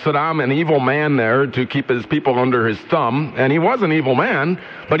Saddam, an evil man there to keep his people under his thumb, and he was an evil man,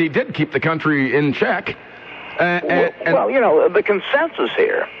 but he did keep the country in check. Well, you know, the consensus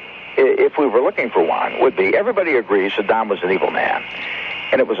here, if we were looking for one, would be everybody agrees Saddam was an evil man,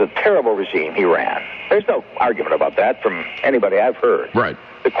 and it was a terrible regime he ran. There's no argument about that from anybody I've heard. Right.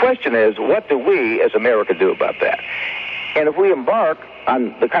 The question is, what do we as America do about that? And if we embark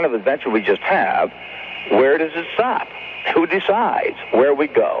on the kind of adventure we just have, where does it stop? Who decides where we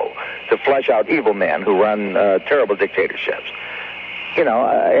go to flush out evil men who run terrible dictatorships? You know,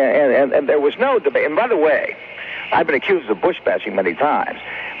 and there was no debate. And by the way, I've been accused of Bush bashing many times,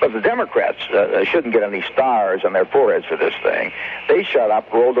 but the Democrats shouldn't get any stars on their foreheads for this thing. They shut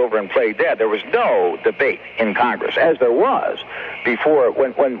up, rolled over, and played dead. There was no debate in Congress, as there was before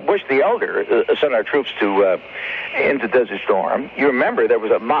when Bush the Elder sent our troops into Desert Storm. You remember there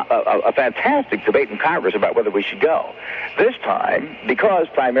was a fantastic debate in Congress about whether we should go. This time, because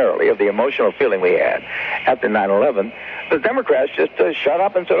primarily of the emotional feeling we had after 9/11, the Democrats just shut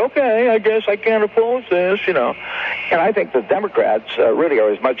up and said, okay, I guess I can't oppose this, you know. And I think the Democrats really are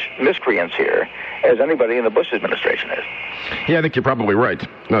as much miscreants here as anybody in the Bush administration is. Yeah, I think you're probably right.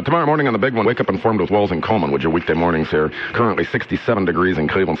 Now, tomorrow morning on the big one, wake up informed with Wells and Coleman with your weekday mornings here. Currently 67 degrees in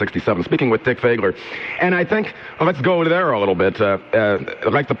Cleveland, 67. Speaking with Dick Feagler. And I think, let's go there a little bit.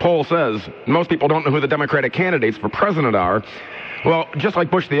 Like the poll says, most people don't know who the Democratic candidates for president are. Well, just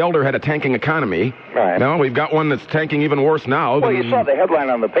like Bush the Elder had a tanking economy, right. Now we've got one that's tanking even worse now. Well, you saw the headline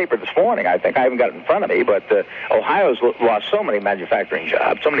on the paper this morning, I think. I haven't got it in front of me, but Ohio's lost so many manufacturing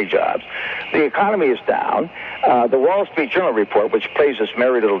jobs, so many jobs. The economy is down. The Wall Street Journal report, which plays this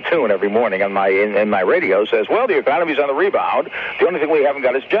merry little tune every morning on in my radio, says, well, the economy's on the rebound. The only thing we haven't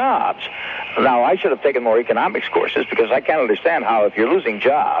got is jobs. Now, I should have taken more economics courses because I can't understand how if you're losing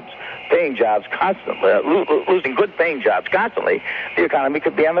jobs, paying jobs constantly, losing good paying jobs constantly, the economy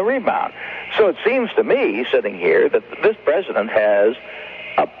could be on the rebound. So it seems to me, sitting here, that this president has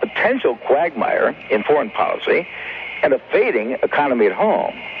a potential quagmire in foreign policy and a fading economy at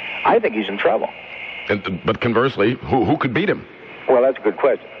home. I think he's in trouble. But conversely, who could beat him? Well, that's a good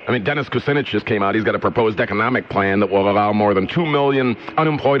question. I mean, Dennis Kucinich just came out. He's got a proposed economic plan that will allow more than 2 million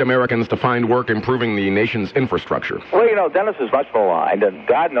unemployed Americans to find work, improving the nation's infrastructure. Well, you know, Dennis is much maligned, and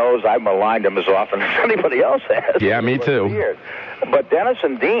God knows I've maligned him as often as anybody else has. Yeah, me too. But Dennis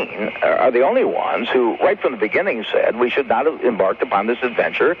and Dean are the only ones who, right from the beginning, said we should not have embarked upon this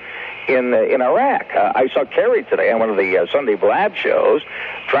adventure in Iraq. I saw Kerry today on one of the Sunday Vlad shows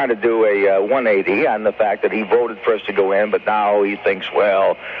trying to do a 180 on the fact that he voted for us to go in, but now he thinks,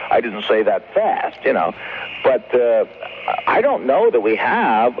 well, I didn't say that fast, you know. But I don't know that we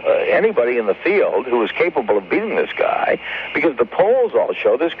have anybody in the field who is capable of beating this guy, because the polls all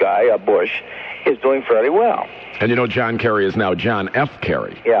show this guy, Bush, is doing fairly well. And you know, John Kerry is now John F.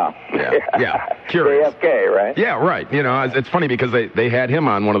 Kerry. Yeah. Yeah. Curious. JFK, right? Yeah, right. You know, it's funny because they had him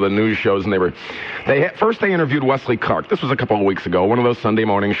on one of the news shows, and first they interviewed Wesley Clark. This was a couple of weeks ago, one of those Sunday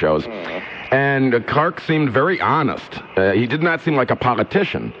morning shows. And Clark seemed very honest. He did not seem like a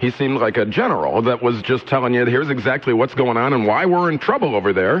politician. He seemed like a general that was just telling you, here's exactly what's going on and why we're in trouble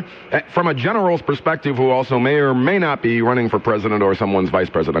over there, from a general's perspective who also may or may not be running for president or someone's vice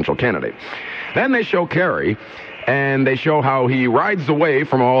presidential candidate. Then they show Kerry, and they show how he rides away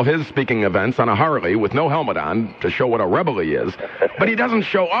from all his speaking events on a Harley with no helmet on to show what a rebel he is. But he doesn't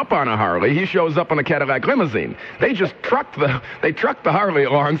show up on a Harley. He shows up on a Cadillac limousine. They just truck the Harley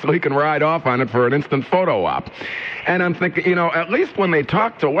along so he can ride off on it for an instant photo op. And I'm thinking, you know, at least when they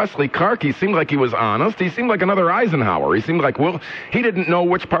talked to Wesley Clark, he seemed like he was honest. He seemed like another Eisenhower. He seemed like, well, he didn't know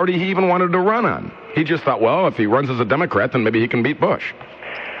which party he even wanted to run on. He just thought, well, if he runs as a Democrat, then maybe he can beat Bush.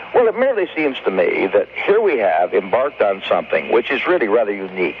 Well, it merely seems to me that here we have embarked on something which is really rather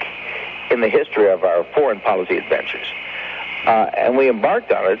unique in the history of our foreign policy adventures. And we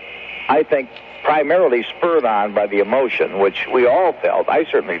embarked on it, I think, primarily spurred on by the emotion, which we all felt, I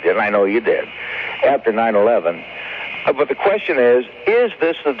certainly did, and I know you did, after 9/11. But the question is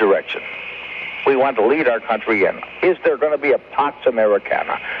this the direction we want to lead our country in? Is there going to be a Pax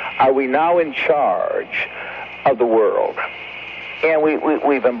Americana? Are we now in charge of the world? And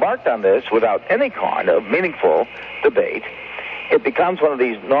we've embarked on this without any kind of meaningful debate. It becomes one of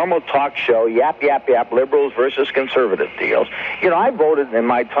these normal talk show, yap, liberals versus conservative deals. You know, I voted in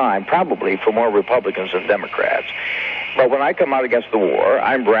my time probably for more Republicans than Democrats. But when I come out against the war,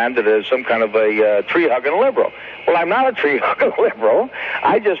 I'm branded as some kind of a tree-hugging liberal. Well, I'm not a tree-hugging liberal.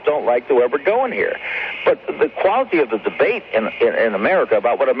 I just don't like the way we're going here. But the quality of the debate in America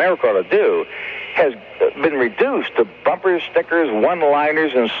about what America ought to do has been reduced to bumpers, stickers,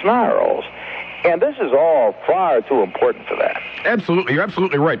 one-liners, and snarls. And this is all far too important for that. Absolutely. You're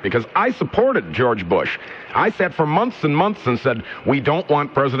absolutely right, because I supported George Bush. I sat for months and months and said, we don't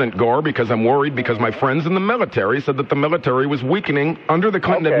want President Gore because I'm worried, because my friends in the military said that the military was weakening under the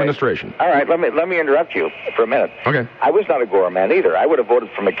Clinton administration. All right, let me interrupt you for a minute. Okay. I was not a Gore man either. I would have voted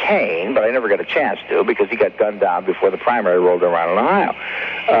for McCain, but I never got a chance to because he got gunned down before the primary rolled around in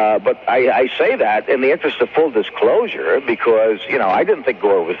Ohio. But I say that in the interest of full disclosure because, you know, I didn't think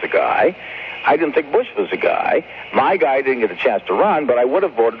Gore was the guy. I didn't think Bush was the guy. My guy didn't get a chance to run, but I would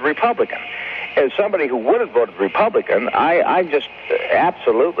have voted Republican. As somebody who would have voted Republican, I'm just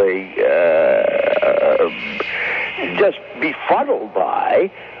absolutely just befuddled by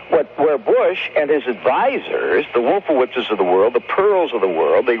where Bush and his advisors, the Wolfowitzes of the world, the Pearls of the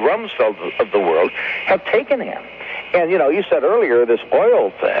world, the Rumsfelds of the world, have taken him. And, you know, you said earlier this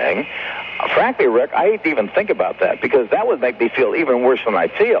oil thing. Frankly, Rick, I hate to even think about that because that would make me feel even worse than I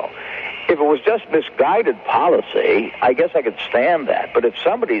feel. If it was just misguided policy, I guess I could stand that. But if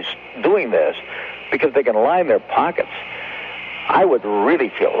somebody's doing this because they can line their pockets, I would really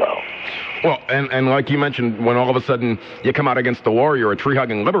feel low. Well, and like you mentioned, when all of a sudden you come out against the war, you're a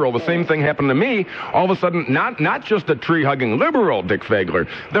tree-hugging liberal, the same thing happened to me. All of a sudden, not just a tree-hugging liberal, Dick Feagler,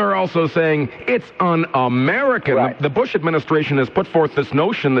 they're also saying it's un-American. Right. The Bush administration has put forth this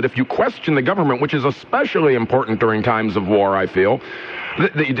notion that if you question the government, which is especially important during times of war, I feel,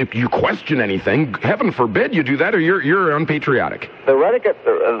 if you question anything, heaven forbid you do that, or you're unpatriotic. The rhetoric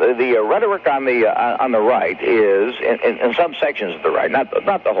on the right is, in some sections of the right, not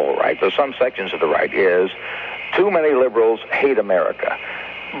the whole right, but some sections of the right, is too many liberals hate America.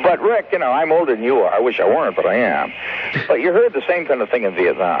 But, Rick, you know, I'm older than you are. I wish I weren't, but I am. But you heard the same kind of thing in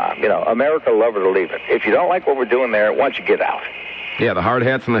Vietnam. You know, America, love it or leave it. If you don't like what we're doing there, why don't you get out? Yeah, the hard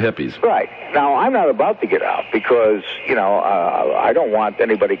hats and the hippies. Right. Now, I'm not about to get out because, you know, I don't want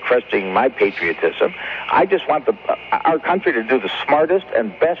anybody questioning my patriotism. I just want our country to do the smartest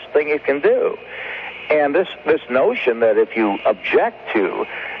and best thing it can do. And this notion that if you object to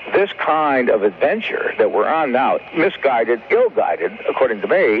this kind of adventure that we're on now, misguided, ill-guided, according to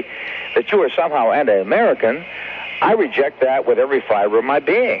me, that you are somehow anti-American, I reject that with every fiber of my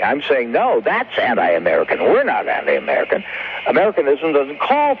being. I'm saying, no, that's anti-American. We're not anti-American. Americanism doesn't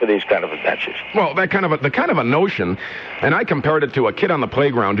call for these kind of adventures. Well, the kind of a notion, and I compared it to a kid on the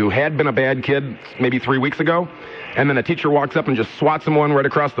playground who had been a bad kid maybe 3 weeks ago, and then a teacher walks up and just swats him one right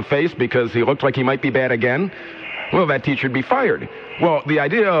across the face because he looked like he might be bad again. Well, that teacher'd be fired. Well, the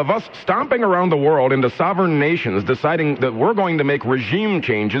idea of us stomping around the world into sovereign nations deciding that we're going to make regime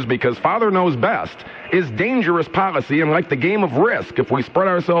changes because Father knows best is dangerous policy, and like the game of Risk, if we spread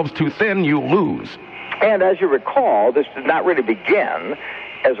ourselves too thin, you lose. And as you recall, this did not really begin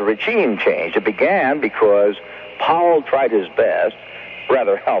as a regime change. It began because Powell tried his best,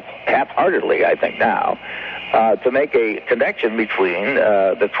 rather half-heartedly, I think now, to make a connection between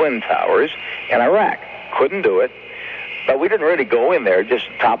the Twin Towers and Iraq. Couldn't do it. But we didn't really go in there just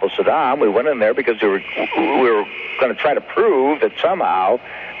to topple Saddam. We went in there because we were going to try to prove that somehow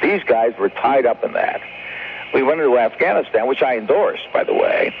these guys were tied up in that. We went into Afghanistan, which I endorsed, by the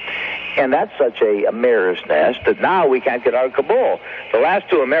way, and that's such a mare's nest that now we can't get out of Kabul. The last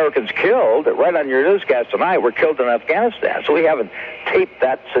 2 Americans killed, right on your newscast tonight, were killed in Afghanistan. So we haven't taped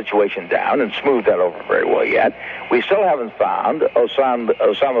that situation down and smoothed that over very well yet. We still haven't found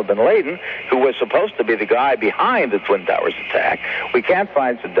Osama bin Laden, who was supposed to be the guy behind the Twin Towers attack. We can't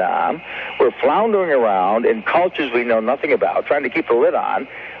find Saddam. We're floundering around in cultures we know nothing about, trying to keep the lid on,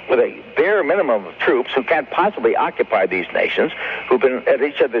 with a bare minimum of troops who can't possibly occupy these nations, who've been at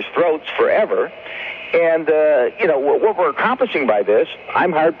each other's throats forever. And, what we're accomplishing by this,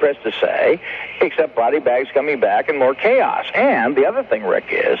 I'm hard-pressed to say, except body bags coming back and more chaos. And the other thing, Rick,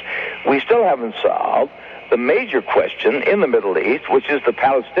 is we still haven't solved the major question in the Middle East, which is the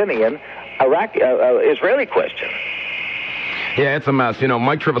Palestinian-Israeli question. Yeah, it's a mess.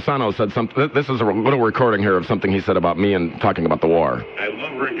 Mike Trevisano said something. This is a little recording here of something he said about me and talking about the war. I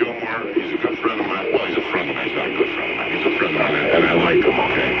love Rick Gilmour. He's a good friend of mine. Well, he's a friend of mine. He's not a good friend of mine. He's a friend of mine, and I like him,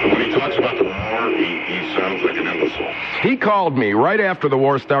 okay? But when he talks about the war, he sounds like an imbecile. He called me right after the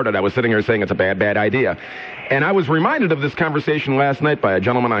war started. I was sitting here saying it's a bad idea. And I was reminded of this conversation last night by a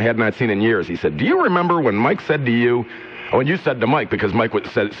gentleman I had not seen in years. He said, do you remember when Mike said to you, when you said to Mike, because Mike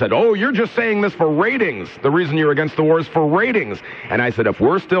said, oh, you're just saying this for ratings. The reason you're against the war is for ratings. And I said, if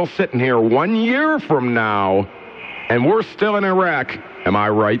we're still sitting here 1 year from now and we're still in Iraq, am I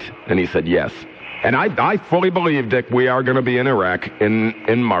right? And he said, yes. And I fully believe, Dick, we are going to be in Iraq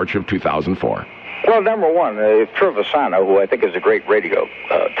in March of 2004. Well, number one, if Trevisano, who I think is a great radio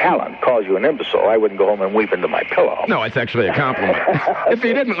talent, calls you an imbecile, I wouldn't go home and weep into my pillow. No, it's actually a compliment. If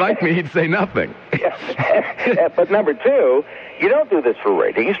he didn't like me, he'd say nothing. But number two, you don't do this for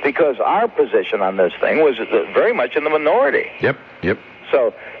ratings because our position on this thing was very much in the minority. Yep.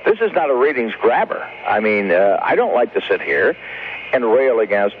 So this is not a ratings grabber. I mean, I don't like to sit here and rail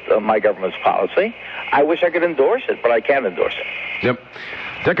against my government's policy. I wish I could endorse it, but I can't endorse it. Yep.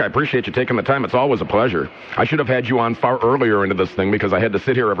 Dick, I appreciate you taking the time. It's always a pleasure. I should have had you on far earlier into this thing because I had to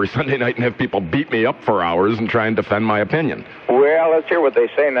sit here every Sunday night and have people beat me up for hours and try and defend my opinion. Well, let's hear what they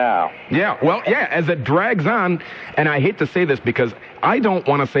say now. Yeah, as it drags on, and I hate to say this because I don't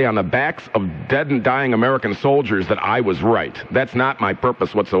want to say on the backs of dead and dying American soldiers that I was right. That's not my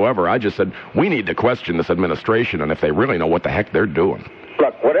purpose whatsoever. I just said we need to question this administration and if they really know what the heck they're doing.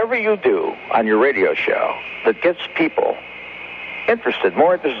 Look, whatever you do on your radio show that gets people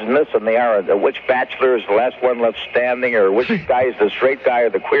more interested in this than they are in which bachelor is the last one left standing or which guy is the straight guy or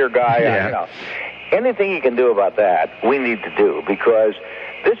the queer guy. Yeah. Anything you can do about that, we need to do because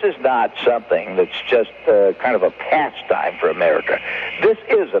this is not something that's just kind of a pastime for America. This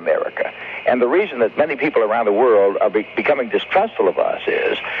is America. And the reason that many people around the world are becoming distrustful of us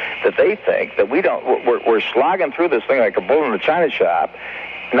is that they think that we're slogging through this thing like a bull in a china shop,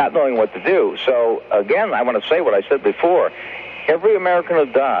 not knowing what to do. So, again, I want to say what I said before. Every American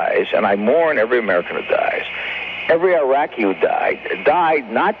who dies, and I mourn every American who dies, every Iraqi who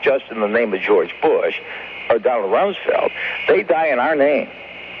died not just in the name of George Bush or Donald Rumsfeld. They die in our name.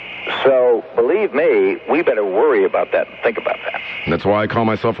 So, believe me, we better worry about that and think about that. That's why I call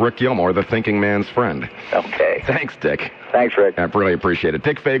myself Rick Gilmour, the thinking man's friend. Okay. Thanks, Dick. Thanks, Rick. I really appreciate it.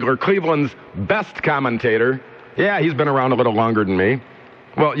 Dick Feagler, Cleveland's best commentator. Yeah, he's been around a little longer than me.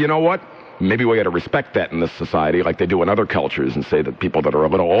 Well, you know what? Maybe we got to respect that in this society like they do in other cultures and say that people that are a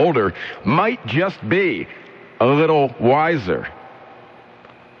little older might just be a little wiser.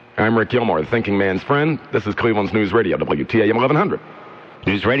 I'm Rick Gilmour, the thinking man's friend. This is Cleveland's News Radio, WTAM 1100.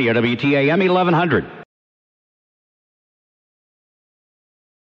 News Radio, WTAM 1100.